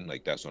of mine,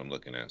 like, that's what I'm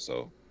looking at.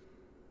 So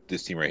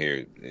this team right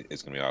here,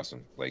 it's going to be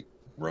awesome. Like,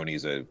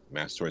 Roni's a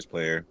Master Choice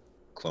player.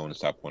 Clone is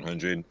top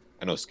 100.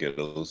 I know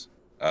Skittles.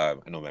 I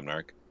know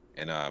Memnark.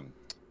 And I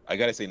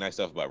got to say nice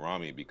stuff about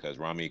Rami because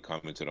Rami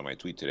commented on my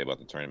tweet today about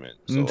the tournament.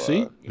 So,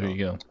 See? There you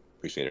go.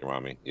 Appreciate it,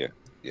 Rami. Yeah.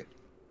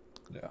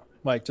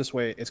 Mike, just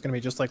wait. It's going to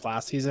be just like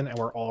last season, and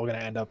we're all going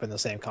to end up in the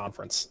same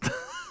conference.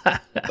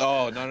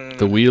 Oh, no.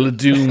 The Wheel of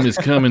Doom is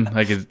coming.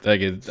 I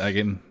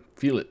can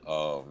feel it.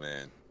 Oh,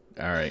 man.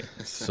 All right.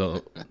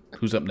 So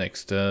who's up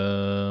next?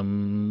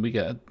 We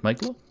got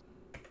MikeLowe.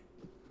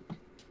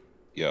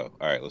 Yo,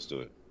 all right, let's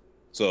do it.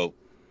 So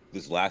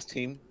this last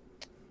team,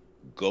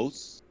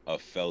 Ghosts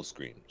of Fell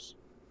Screams,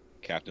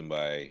 captained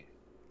by,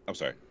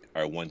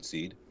 our 1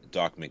 seed,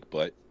 Doc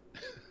McButt.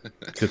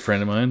 Good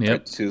friend of mine. Yep.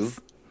 At 2,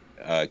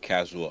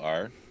 Casual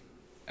R.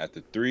 At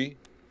the 3,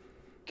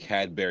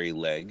 Cadbury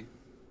Leg.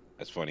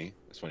 That's funny.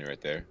 That's funny right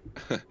there.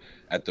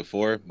 At the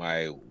 4,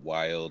 my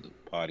wild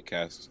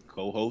podcast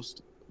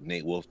co-host,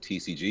 Nate Wolf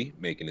TCG,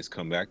 making his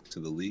comeback to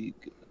the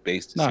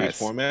league-based series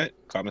format.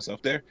 Caught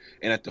myself there.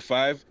 And at the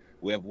 5,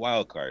 we have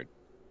Wildcard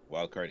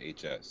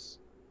HS.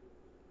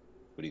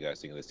 What do you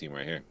guys think of this team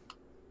right here?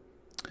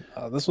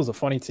 This was a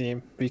funny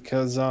team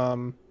because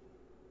it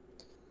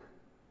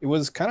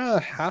was kind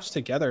of hatched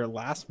together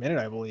last minute,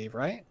 I believe,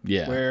 right?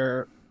 Yeah.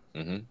 Where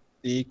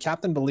the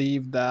captain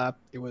believed that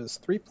it was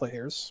 3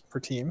 players per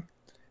team,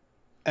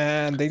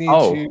 and they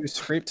needed to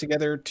scrape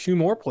together 2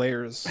 more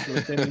players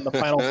within the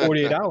final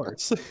 48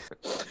 hours.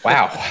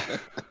 Wow.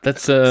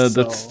 That's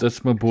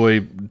my boy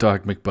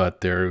Doc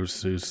McButt there,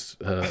 who's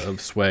of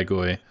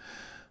Swagoy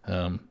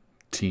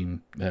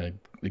team, the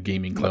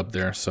gaming club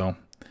there. So,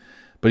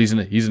 but he's an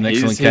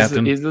excellent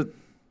captain.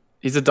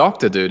 He's a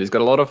doctor, dude. He's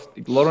got a lot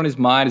on his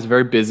mind. He's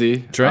very busy.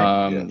 That's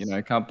right.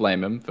 Yes. Can't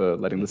blame him for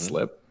letting this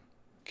slip.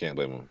 Can't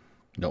blame him.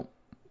 Nope.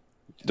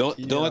 Don't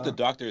let the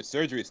doctor's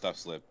surgery stuff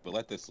slip, but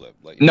let this slip.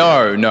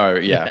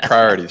 Yeah,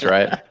 priorities,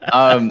 right?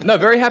 No,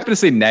 very happy to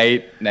see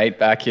Nate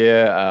back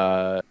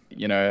here.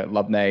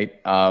 Love Nate.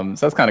 So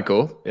that's kind of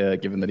cool,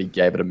 given that he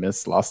gave it a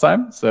miss last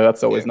time. So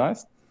that's always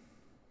nice.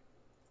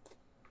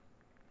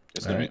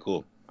 It's gonna be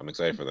cool. I'm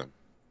excited for them.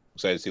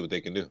 Excited to see what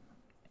they can do.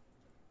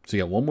 So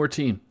you got one more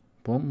team.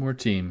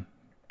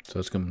 So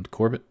it's coming to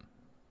Corbett.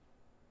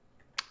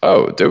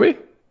 Oh, do we?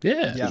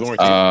 Yeah.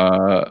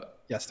 Yes.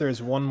 Yes, there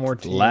is one more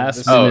team.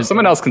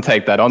 Someone else can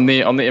take that. On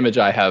the image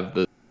I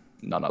have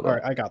none other. All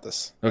right, I got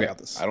this. Okay.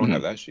 I don't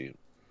have that sheet.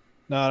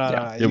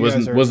 No. It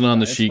wasn't on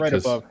the sheet right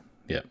because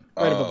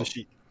above the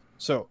sheet.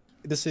 So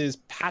this is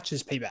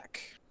Patch's Payback.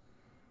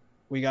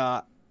 We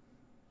got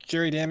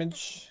Jerry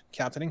Damage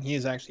captaining. He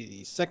is actually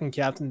the second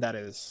captain that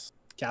is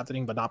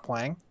captaining but not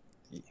playing.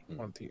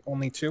 One of the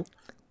only 2.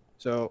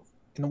 So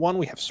in the 1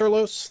 we have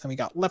Surlos, then we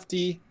got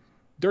Lefty,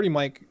 Dirty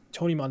Mike,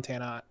 Tony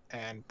Montana,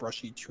 and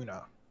Brushy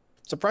Tuna.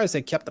 Surprised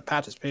they kept the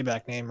Patch's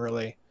Payback name,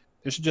 really.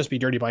 There should just be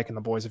Dirty Mike and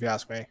the boys, if you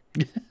ask me.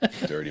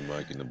 Dirty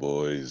Mike and the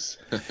boys.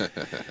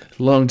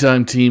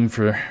 Long-time team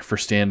for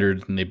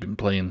Standard, and they've been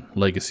playing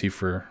Legacy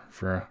for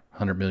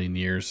 100 million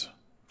years.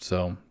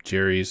 So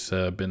Jerry's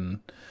been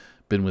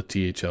with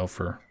THL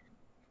for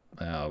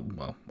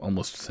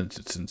almost since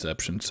its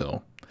inception.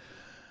 So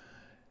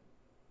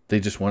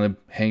they just want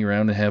to hang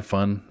around and have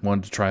fun.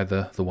 Wanted to try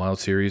the Wild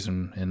Series,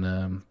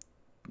 and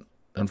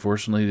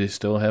unfortunately, they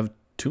still have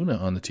Tuna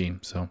on the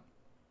team. So.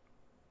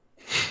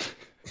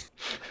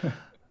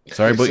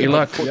 Sorry about your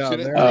luck. I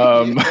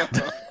don't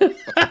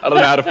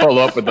know how to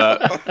follow up with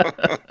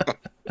that.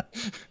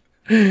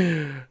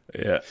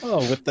 Yeah.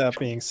 Oh, with that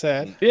being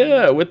said.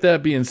 Yeah, with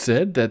that being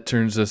said, that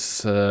turns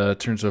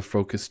our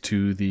focus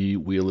to the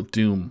Wheel of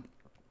Doom.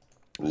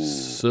 Ooh.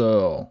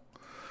 So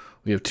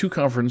we have 2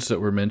 conferences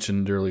that were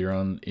mentioned earlier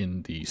on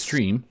in the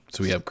stream.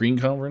 So we have Green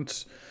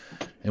Conference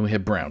and we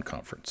have Brown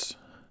Conference.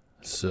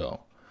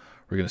 So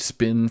we're gonna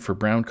spin for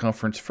Brown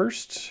Conference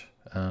first.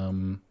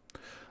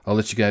 I'll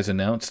let you guys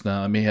announce.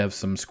 Now, I may have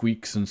some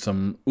squeaks and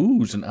some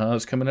oohs and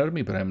ahs coming out of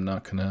me, but I'm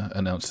not going to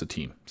announce the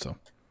team. So,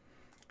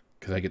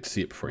 because I get to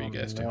see it before you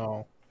guys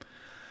do.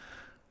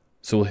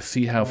 So we'll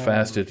see how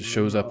fast it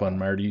shows up on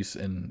Marty's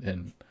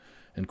and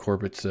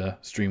Corbett's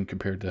stream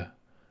compared to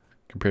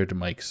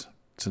Mike's,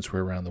 since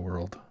we're around the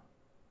world.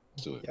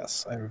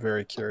 Yes, I'm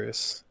very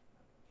curious.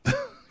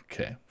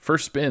 Okay,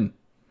 first spin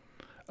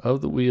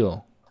of the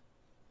wheel.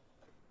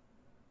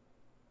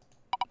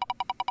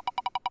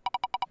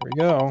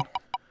 we go.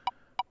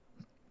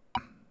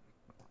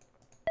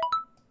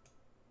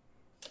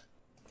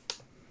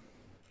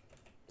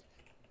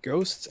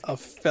 Ghosts of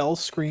Fell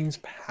Screens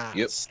Past.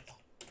 Yep.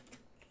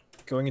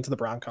 Going into the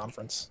Brown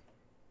Conference.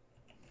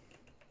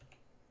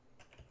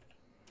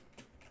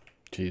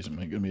 Jeez, am I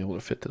going to be able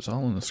to fit this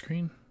all on the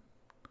screen?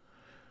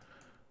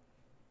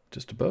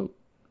 Just about.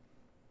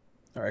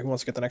 All right, who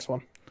wants to get the next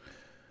one?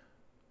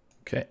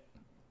 Okay.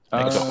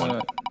 Next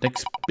one.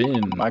 Next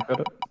spin. Mike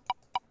got it.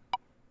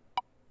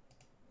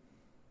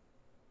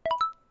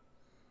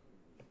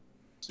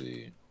 Let's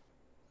see.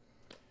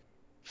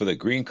 For the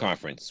Green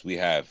Conference, we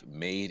have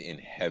Made in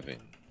Heaven.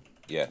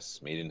 Yes,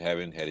 Made in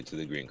Heaven headed to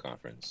the Green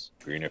Conference.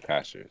 Greener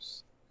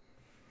pastures.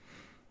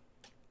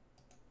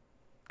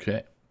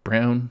 Okay.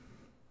 Brown.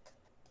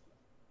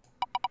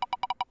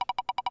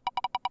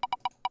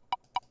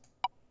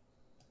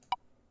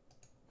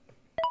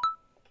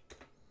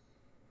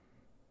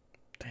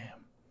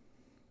 Damn.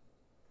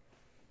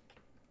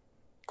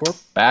 Corp?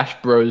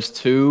 Bash Bros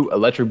 2,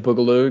 Electric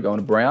Boogaloo going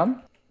to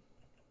Brown.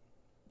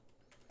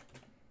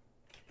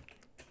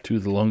 Two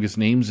of the longest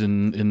names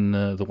in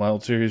the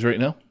Wild Series right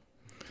now.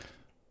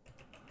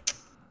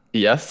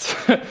 Yes.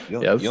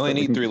 You Yes. only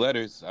need 3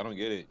 letters. I don't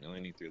get it. You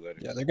only need 3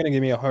 letters. Yeah, they're gonna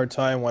give me a hard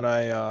time when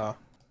I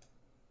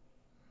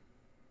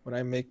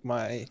make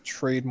my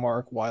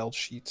trademark wild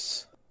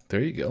sheets.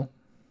 There you go.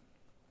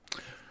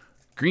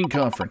 Green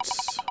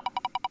Conference.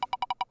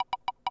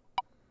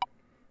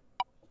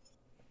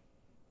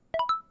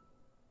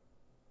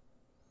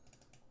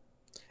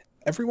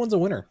 Everyone's a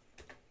winner.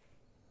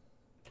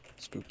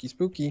 Spooky,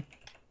 spooky.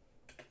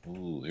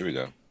 Ooh, here we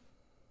go.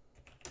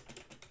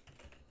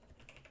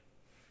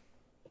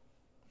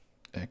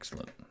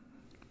 Excellent.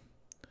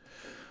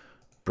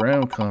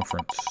 Brown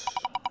Conference.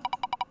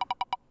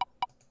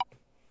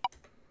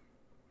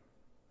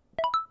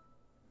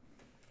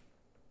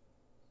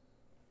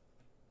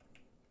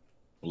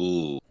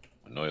 Ooh,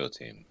 Noyo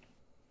team.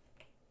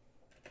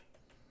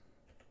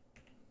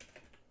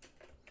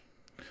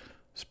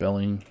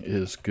 Spelling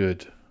is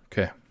good.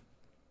 Okay.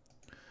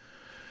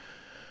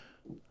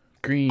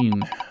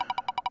 Green.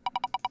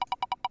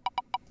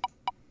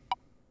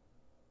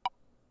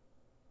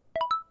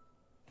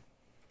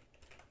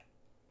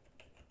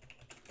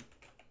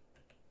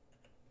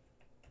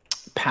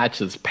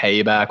 Patches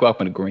Payback.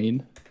 Welcome to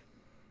Green.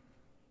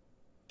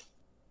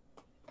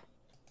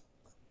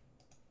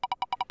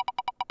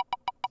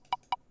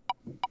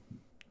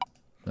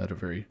 Not a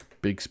very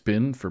big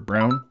spin for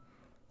Brown,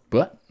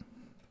 but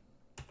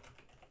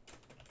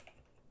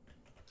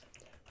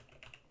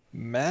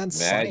Mad Mad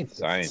Scientist.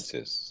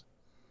 Scientist.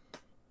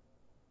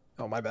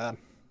 Oh, my bad.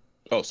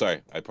 Oh,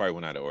 sorry. I probably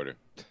went out of order.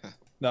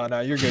 No,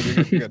 you're good. You're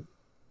good. You're good.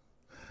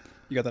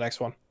 You got the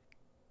next one.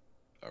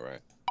 All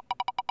right.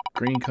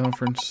 Green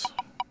Conference.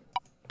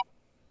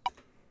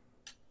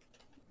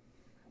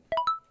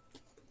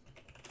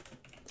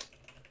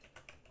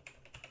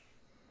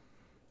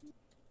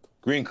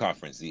 Green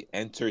Conference, the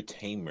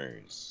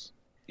Entertainers.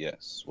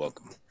 Yes,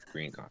 welcome.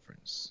 Green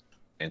Conference.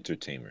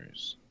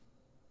 Entertainers.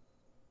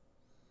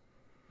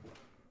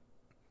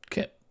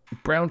 Okay.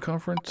 Brown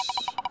Conference.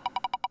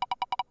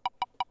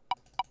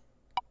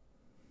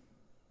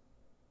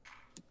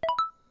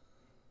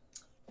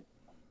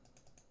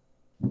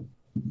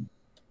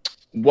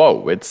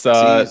 Whoa, it's Seas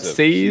of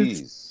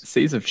cheese.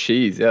 Seas of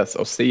Cheese, yes,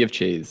 or Sea of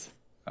Cheese.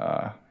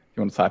 If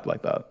you want to type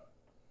like that.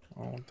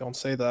 Oh, don't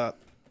say that.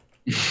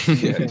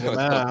 Yeah, You're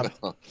mad.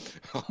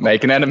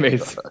 Making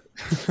enemies.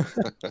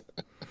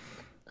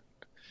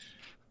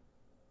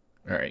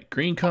 All right.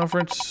 Green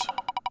Conference.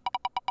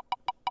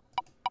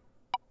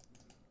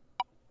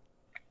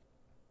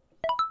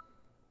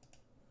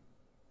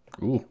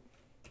 Ooh.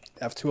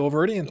 F2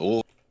 Viridian. Oh.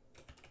 All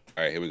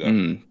right, here we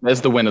go.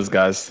 There's the winners,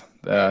 guys.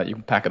 You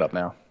can pack it up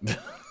now.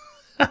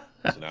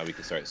 So now we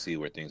can start to see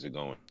where things are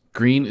going.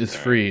 Green is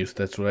free.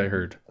 That's what I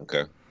heard.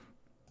 Okay.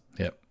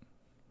 Yep.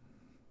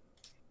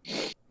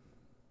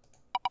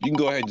 You can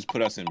go ahead and just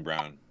put us in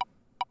brown.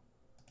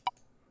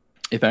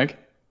 You think?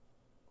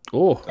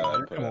 Oh.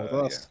 Put, Come on with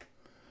us.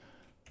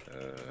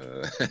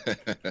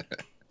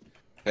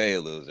 Hey,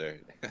 loser.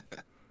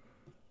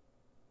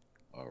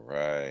 All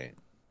right.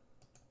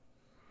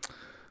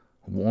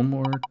 One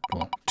more.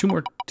 Well, two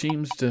more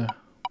teams to.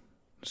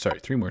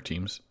 Sorry, 3 more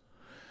teams.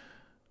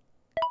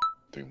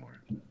 3 more.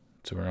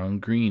 So we're on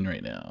green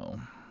right now.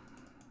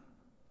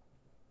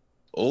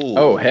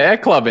 Oh. Hair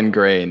Club in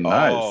green.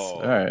 Nice. Oh.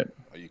 All right.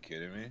 Are you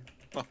kidding me?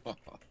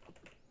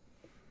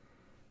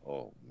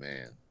 Oh,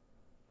 man.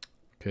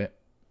 Okay.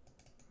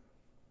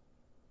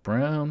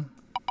 Brown.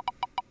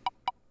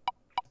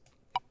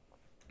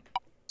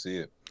 See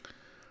it.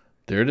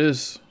 There it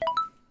is.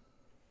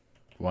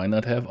 Why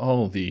not have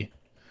all the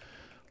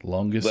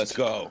longest Let's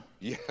go.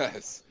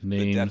 Yes. The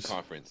names? Death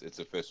Conference. It's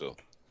official.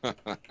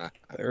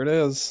 There it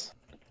is.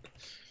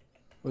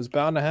 It was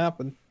bound to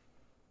happen.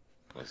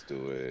 Let's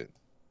do it.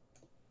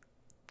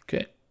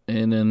 Okay.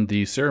 And then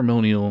the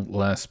ceremonial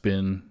last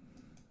spin.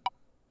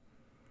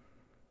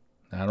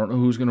 I don't know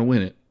who's going to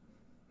win it,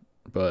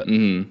 but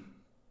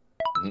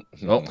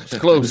Oh, it's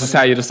close. This is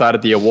how you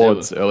decided the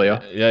awards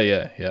earlier.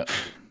 Yeah.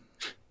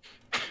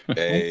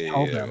 Hey,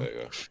 Oh, there man. we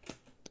go.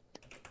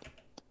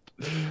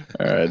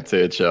 All right,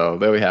 THL.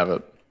 There we have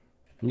it.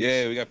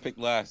 Yeah, we got picked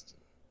last.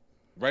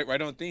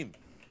 Right on theme.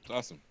 It's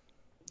awesome.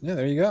 Yeah,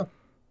 there you go.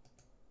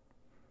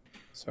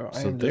 So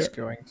I So am just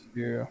going to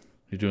You're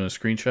doing a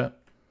screenshot?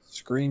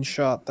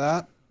 screenshot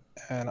that,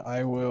 and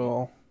I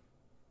will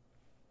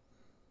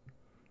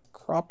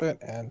crop it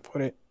and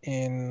put it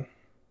in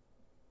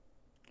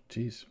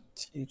Jeez.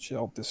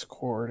 THL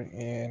Discord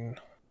in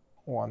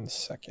 1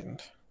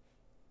 second.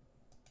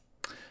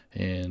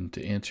 And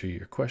to answer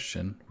your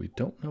question, we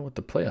don't know what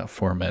the playoff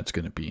format's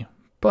going to be,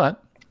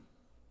 but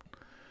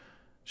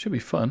should be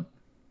fun.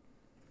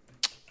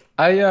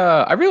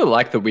 I really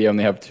like that we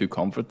only have 2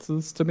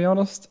 conferences, to be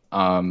honest.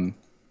 I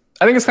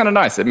think it's kind of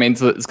nice. It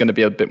means that it's going to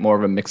be a bit more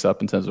of a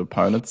mix-up in terms of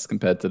opponents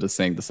compared to just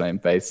seeing the same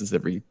faces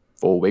every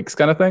 4 weeks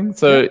kind of thing.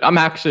 So I'm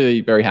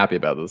actually very happy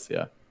about this,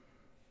 yeah.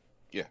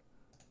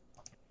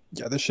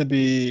 Yeah, this should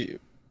be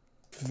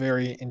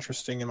very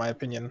interesting in my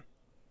opinion.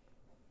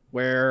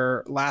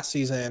 Where last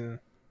season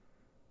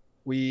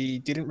we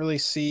didn't really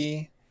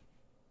see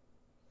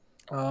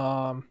we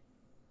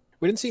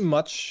didn't see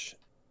much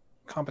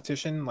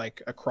competition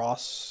like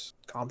across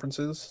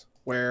conferences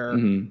where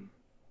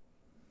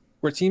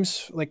where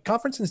teams like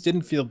conferences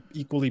didn't feel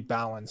equally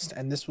balanced,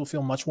 and this will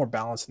feel much more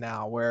balanced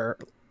now where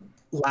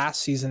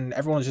last season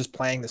everyone was just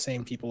playing the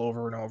same people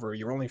over and over.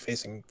 You're only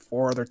facing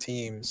 4 other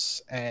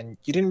teams and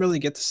you didn't really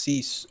get to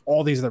see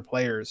all these other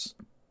players.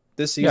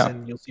 This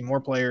season you'll see more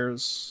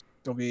players.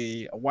 There'll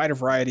be a wider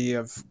variety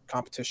of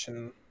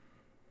competition,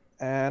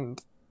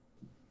 and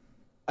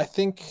I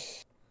think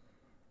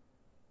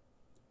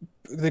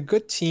the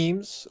good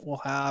teams will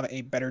have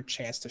a better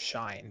chance to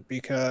shine,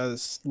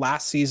 because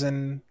last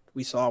season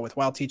we saw with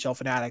Wild THL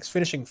Fanatics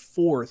finishing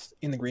 4th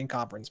in the Green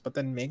Conference, but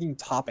then making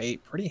top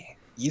 8 pretty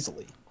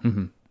easily.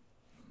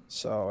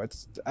 So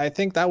I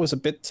think that was a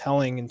bit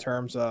telling in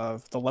terms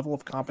of the level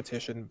of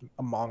competition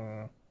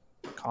among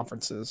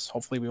conferences.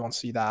 Hopefully we won't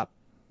see that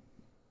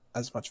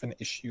as much of an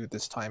issue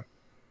this time.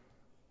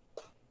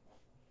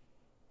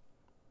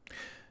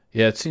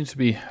 Yeah, it seems to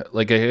be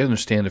like, I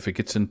understand if it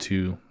gets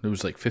into, there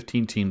was like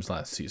 15 teams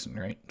last season,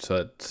 right? So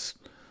it's,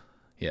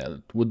 yeah,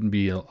 it wouldn't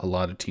be a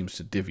lot of teams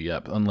to divvy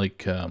up,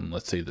 unlike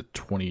let's say the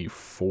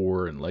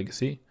 24 in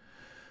Legacy,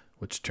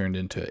 which turned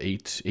into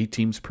eight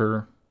teams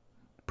per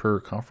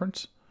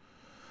conference.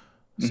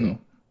 So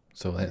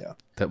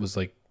that was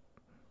like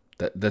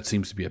that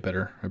seems to be a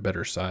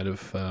better side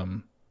of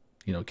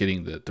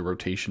getting the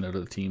rotation out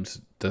of the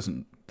teams.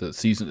 The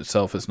season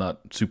itself is not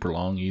super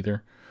long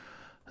either.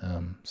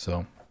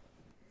 So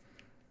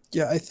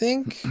yeah, I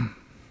think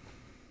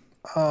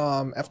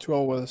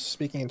F2L was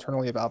speaking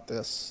internally about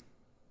this,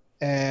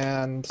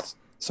 and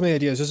some of the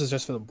ideas, this is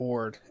just for the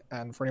board,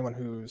 and for anyone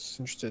who's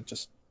interested,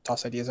 just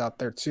toss ideas out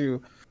there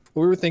too.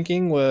 What we were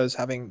thinking was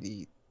having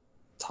the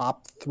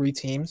top 3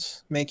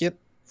 teams make it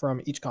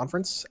from each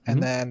conference,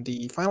 and then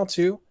the final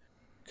 2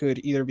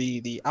 could either be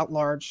the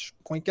at-large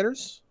point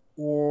getters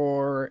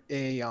or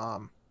a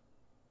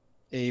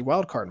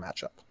wild card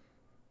matchup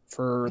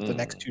for the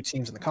next 2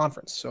 teams in the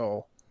conference.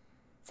 So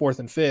 4th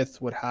and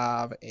 5th would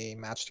have a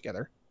match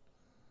together,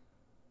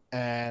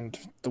 and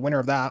the winner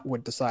of that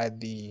would decide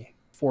the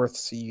 4th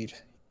seed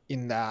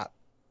in that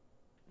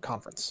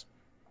conference.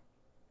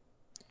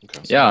 Okay.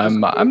 Yeah,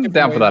 I'm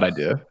down for that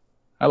idea.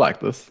 I like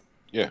this.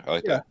 Yeah, I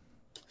like that.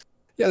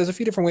 Yeah, there's a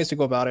few different ways to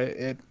go about it.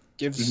 It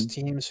gives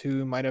teams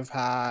who might have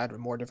had a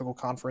more difficult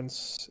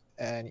conference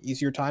an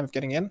easier time of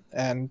getting in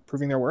and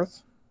proving their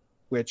worth,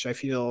 which I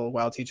feel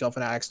Wild THL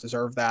Fanatics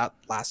deserved that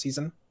last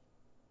season.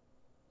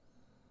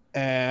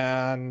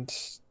 And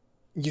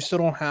you still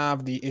don't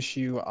have the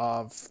issue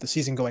of the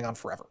season going on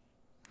forever.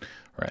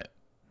 right.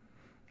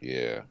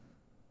 Yeah.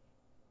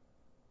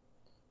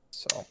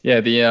 So Yeah,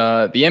 the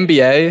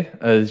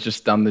NBA has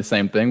just done the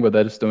same thing where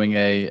they're just doing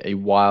a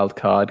wild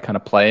card kind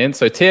of play-in.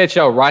 So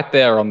THL right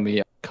there on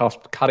the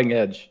cutting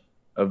edge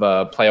of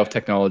playoff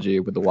technology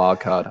with the wild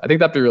card. I think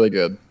that'd be really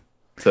good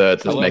to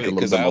just make it a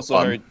little bit I more also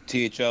fun. heard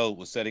THL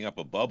was setting up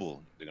a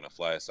bubble. They're gonna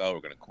fly us out.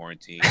 We're gonna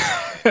quarantine.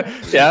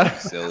 Yeah.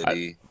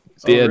 Facility.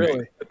 Yeah,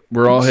 really?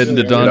 we're all heading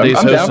to Dude, Don I'm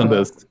Day's down house. for And,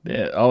 this.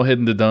 yeah, all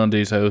heading to Don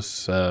Day's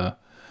house. But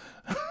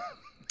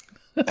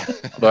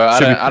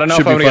I don't know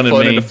should if I'm be going to fun get in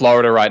flown into Maine.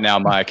 Florida right now,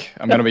 Mike.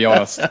 I'm going to be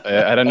honest.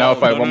 I don't know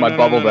if I want my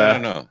bubble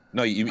there.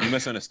 No, you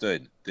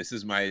misunderstood. This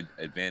is my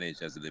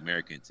advantage as an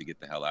American to get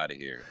the hell out of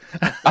here.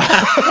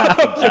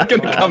 I'm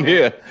going to come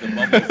here. The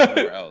bubble is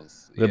somewhere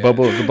else. The Yeah.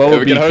 bubble Yeah, will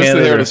we be can host it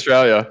Canada. here in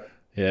Australia.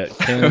 Yeah,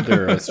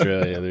 Canada or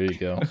Australia. There you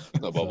go.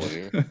 No bubble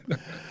here.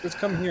 Just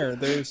come here.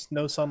 There's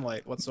no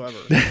sunlight whatsoever.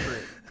 It's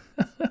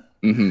great.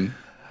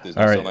 There's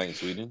no All right. sunlight in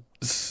Sweden.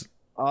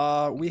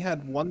 We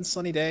had one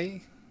sunny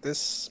day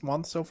this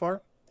month so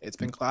far. It's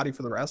been cloudy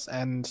for the rest,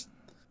 and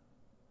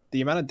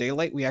the amount of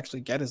daylight we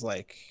actually get is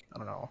like, I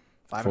don't know,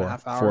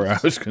 5.5 hours. 4 hours. I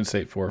was going to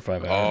say 4 or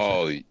 5 hours.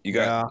 Oh, you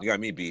got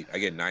me beat. I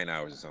get 9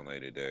 hours of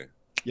sunlight a day.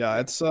 Yeah,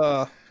 it's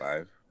 5.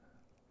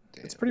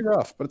 it's pretty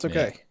rough, but it's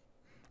okay. It's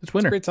It's a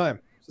winter. great time.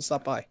 to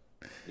stop by.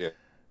 Yeah,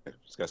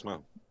 just got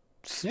smile.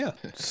 Yeah.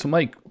 So,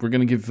 Mike, we're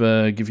gonna give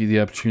you the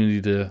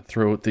opportunity to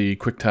throw out the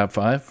quick top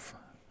 5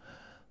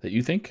 that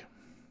you think.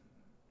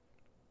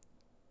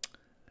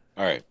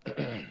 All right.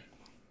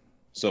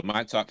 So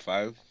my top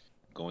 5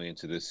 going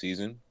into this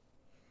season.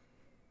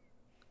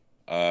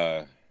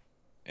 I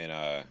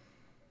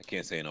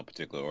can't say in no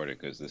particular order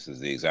because this is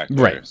the exact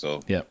order. Right.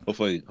 So Yeah.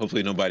 hopefully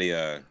nobody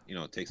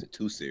takes it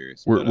too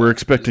serious. We're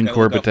expecting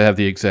Corbett to have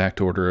the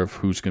exact order of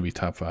who's gonna be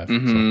top 5.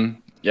 Mm-hmm.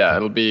 Yeah,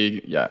 it'll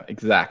be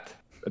exact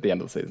at the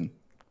end of the season.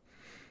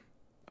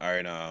 All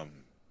right.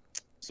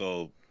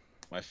 So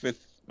my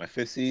fifth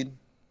seed.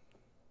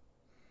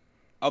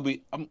 I'm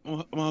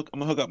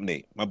gonna hook up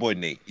Nate, my boy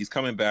Nate. He's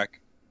coming back.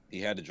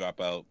 He had to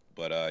drop out,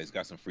 but he's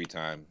got some free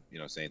time.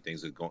 Saying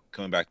things are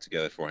coming back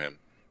together for him.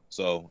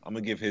 So I'm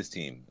gonna give his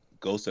team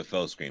Ghost of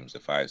Fell Screams the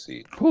 5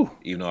 seed. Whew.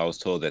 Even though I was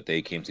told that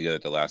they came together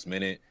at the last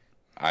minute,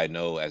 I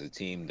know as a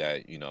team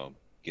that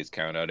gets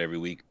counted out every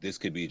week. This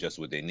could be just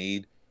what they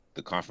need.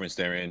 The conference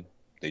they're in,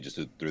 they just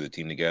threw the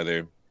team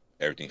together.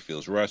 Everything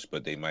feels rushed,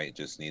 but they might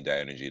just need that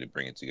energy to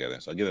bring it together.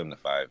 So I'll give them the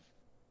 5.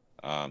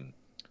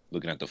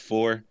 Looking at the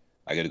 4,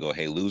 I got to go,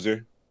 Hey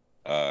Loser.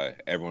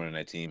 Everyone on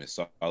that team is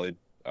solid.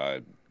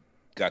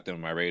 Got them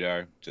on my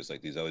radar, just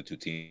like these other 2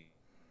 teams.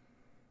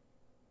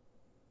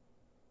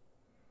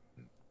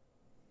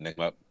 Next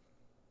up,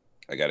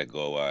 I got to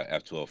go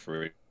F12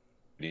 for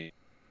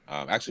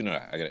actually, no,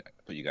 I got to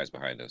put you guys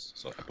behind us.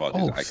 So I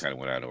apologize. I kind of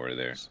went out of order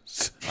there.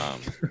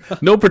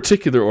 No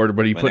particular order,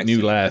 but he put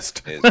you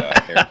last. Is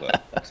Hair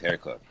Club. It's Hair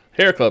Club.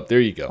 Hair Club. There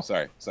you go.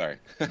 Sorry.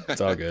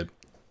 It's all good.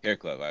 Hair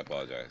Club. I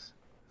apologize.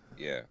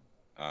 Yeah.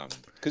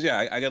 Because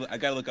I got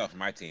to look out for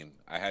my team.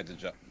 I had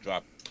to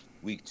drop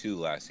week 2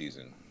 last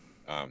season.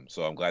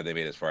 So I'm glad they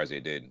made it as far as they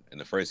did. In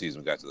the first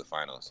season, we got to the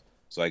finals.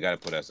 So I got to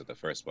put us at the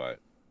first spot.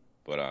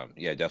 But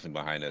yeah, definitely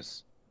behind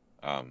us.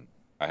 I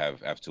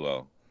have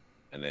F2L,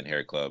 and then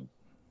Hair Club,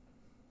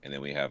 and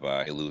then we have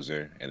a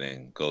Loser, and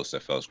then Ghost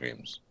of Fell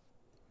Screams.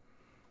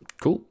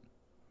 Cool.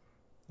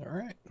 All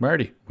right.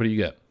 Marty, what do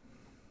you got?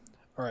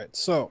 All right.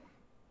 So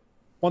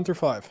 1 through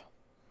 5.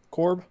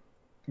 Corb,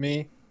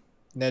 me,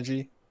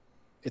 Neji,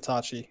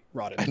 Itachi,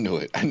 Rodden. I knew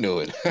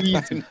it.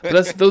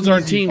 But those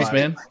aren't Easy teams, 5.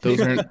 man.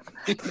 Those aren't.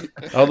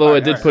 Although I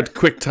did put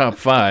quick top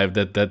 5,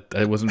 that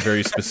I wasn't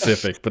very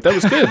specific, but that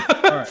was good.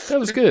 All right. That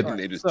was good.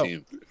 So,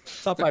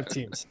 top 5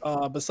 teams.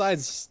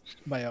 Besides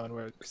my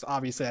own, because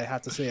obviously I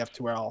have to say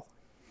F2L,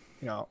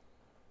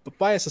 but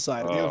bias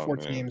aside, the other 4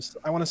 teams,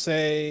 I want to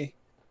say,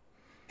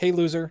 Hey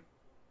Loser,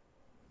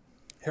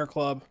 Hair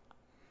Club,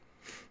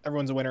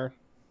 everyone's a winner,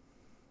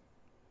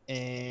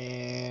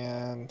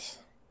 and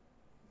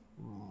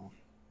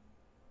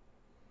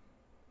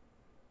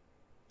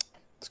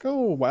let's go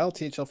Wild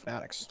THL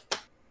Fanatics.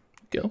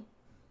 Go.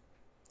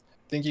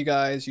 I think you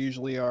guys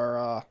usually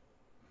are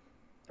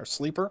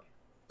sleeper,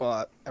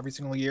 but every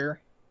single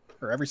year,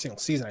 or every single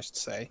season, I should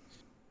say,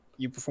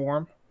 you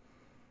perform.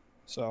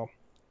 So,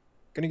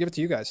 gonna give it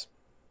to you guys.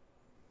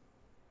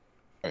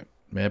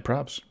 Mad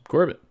props,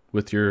 Corbett,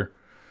 with your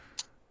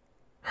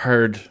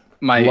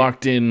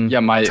locked in. Yeah,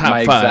 my top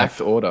 5.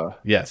 exact order.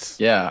 Yes.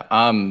 Yeah.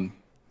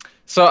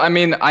 So I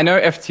mean, I know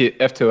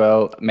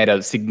F2L made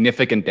a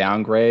significant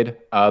downgrade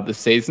this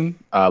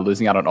season,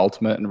 losing out on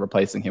Ultimate and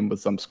replacing him with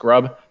some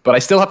scrub. But I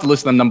still have to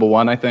list them number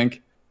 1, I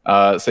think.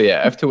 So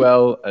yeah,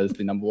 F2L as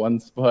the number 1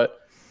 spot.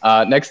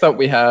 Next up,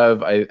 we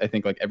have I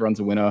think like everyone's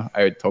a winner. I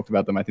already talked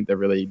about them. I think they're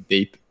really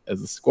deep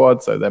as a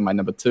squad, so they're my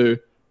number 2.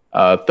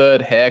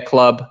 Third, Hair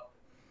Club.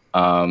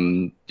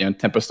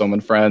 Temper Storm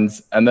and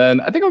Friends, and then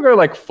I think I'll go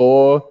like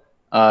 4.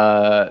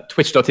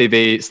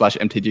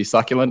 Twitch.tv/MTG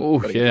Succulent.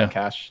 Oh, yeah.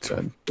 Cash. So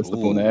that's the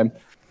full name.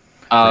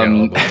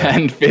 And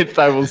 5th,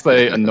 I will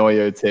say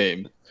Annoyo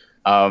Team.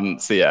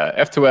 So yeah,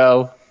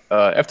 F2L,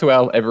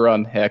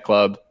 everyone, Hair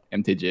Club,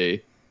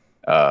 MTG,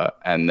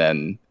 and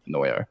then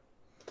Annoyo.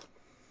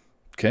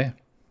 Okay.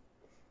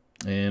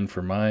 And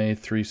for my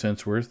 3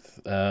 cents worth,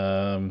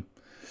 no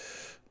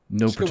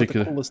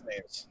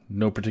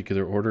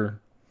particular order.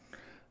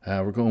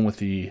 We're going with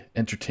the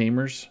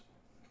Entertainers.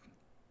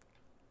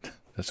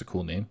 That's a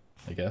cool name,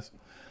 I guess.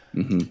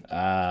 Mm-hmm.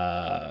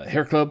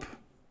 Hair Club,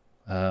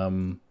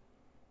 F2L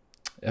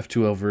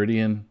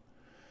Viridian,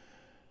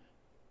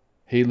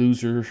 Hey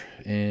Loser,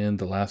 and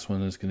the last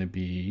one is going to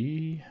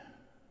be...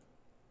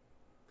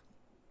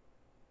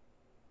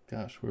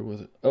 Gosh, where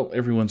was it? Oh,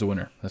 Everyone's a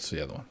Winner. That's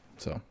the other one.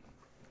 So,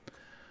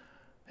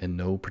 in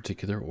no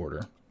particular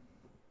order.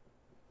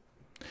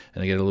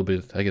 And I got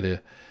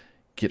to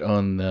get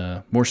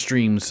on more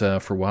streams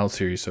for Wild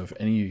Series. So if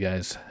any of you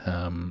guys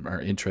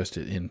are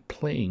interested in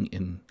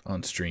playing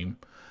on stream,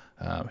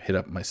 hit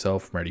up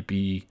myself,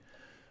 MartyB,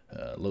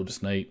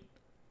 Lotus Knight,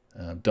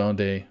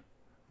 Donde.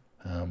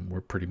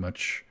 We're pretty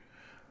much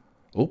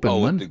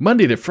open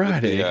Monday to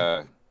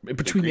Friday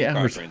between the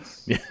hours.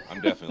 Yeah.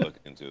 I'm definitely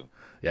looking to.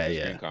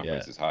 Yeah.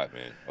 Conference is hot,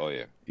 man. Oh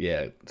yeah.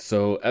 Yeah.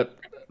 So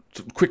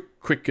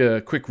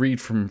quick read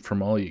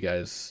from all you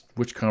guys.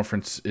 Which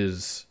conference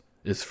is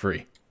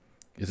free?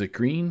 Is it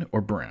green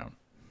or brown?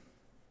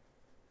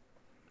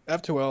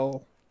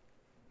 F2L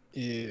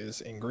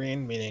is in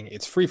green, meaning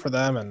it's free for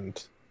them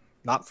and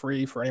not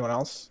free for anyone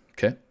else.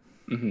 Okay.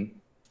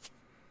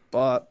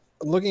 But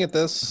looking at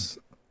this,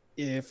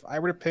 if I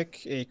were to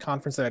pick a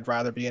conference that I'd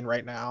rather be in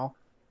right now,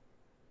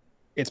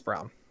 it's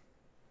brown.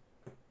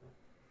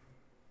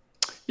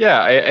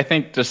 Yeah, I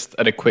think just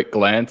at a quick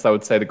glance, I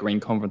would say the green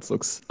conference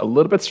looks a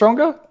little bit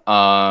stronger.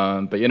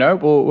 But you know,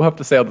 we'll have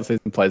to see how the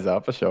season plays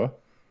out for sure.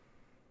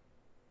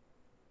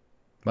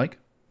 Mike?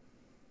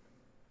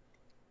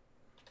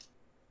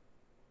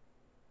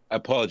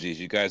 Apologies,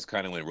 you guys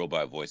kind of went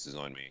robot voices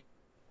on me.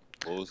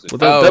 What was it?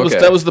 Well,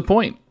 that was the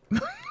point.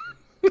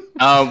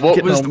 What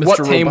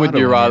team would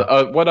you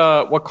Roboto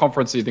rather? What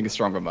conference do you think is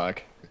stronger,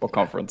 Mike? What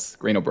conference,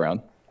 green or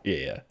brown?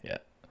 Yeah.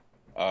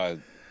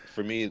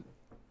 For me,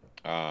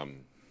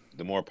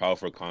 the more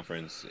powerful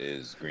conference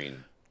is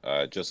green.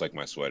 Just like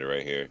my sweater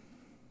right here,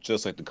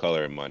 just like the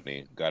color of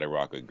money. Got to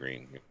rock a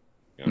green.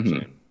 You know what I'm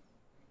saying?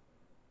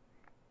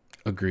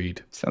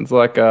 Agreed. Sounds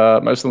like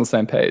most on the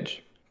same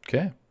page.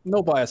 Okay.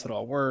 No bias at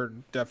all. We're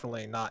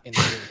definitely not in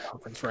the green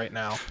conference right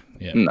now.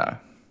 Yeah. No.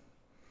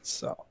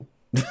 So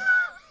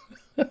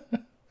I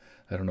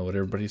don't know what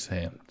everybody's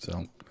saying.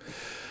 So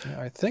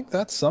I think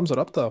that sums it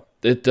up, though.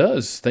 it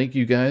does. Thank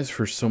you guys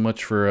for so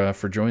much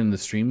for joining the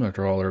stream,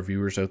 to all our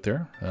viewers out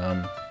there.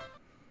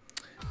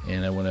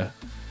 And I want to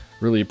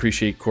really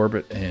appreciate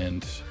Corbett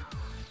and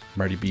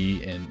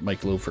MartyB and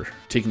MikeLowe for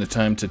taking the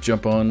time to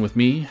jump on with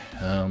me,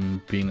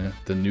 being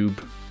the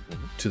noob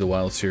to the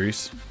Wild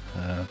Series.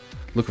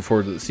 Looking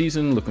forward to the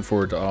season. Looking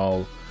forward to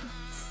all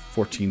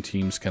 14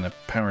 teams kind of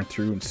powering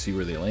through and see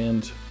where they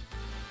land.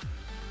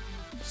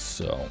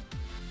 So,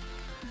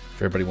 if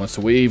everybody wants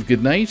to wave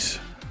good night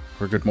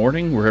or good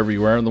morning, wherever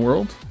you are in the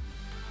world,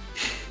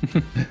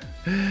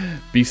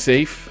 be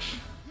safe.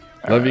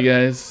 Love you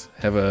guys.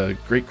 Have a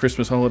great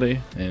Christmas holiday,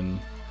 and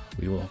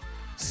we will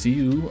see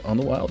you on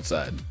the wild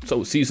side.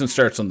 So, season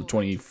starts on the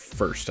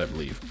 21st, I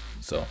believe.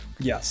 So,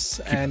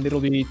 Yes, and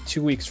it'll be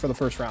 2 weeks for the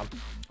first round.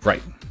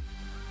 right.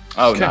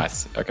 Oh, Okay.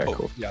 nice. Okay,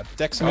 cool. Yeah,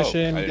 deck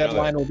submission I didn't know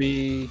deadline that. will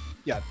be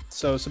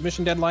so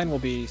submission deadline will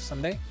be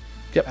Sunday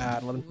Yep.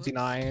 at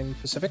 11:59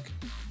 Pacific.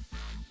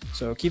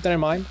 So keep that in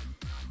mind.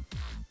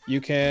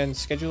 You can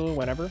schedule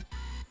whenever,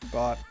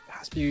 but it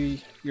has to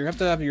be you have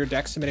to have your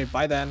deck submitted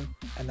by then,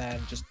 and then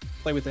just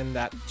play within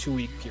that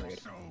 2-week period.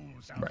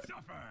 Right.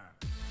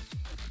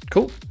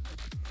 Cool.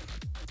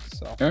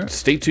 So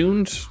Stay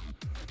tuned.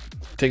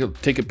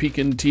 Take a peek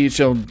in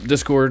THL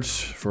Discord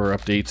for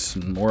updates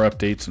and more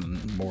updates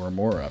and more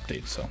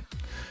updates. So,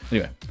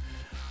 anyway,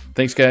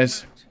 thanks,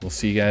 guys. We'll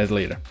see you guys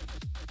later.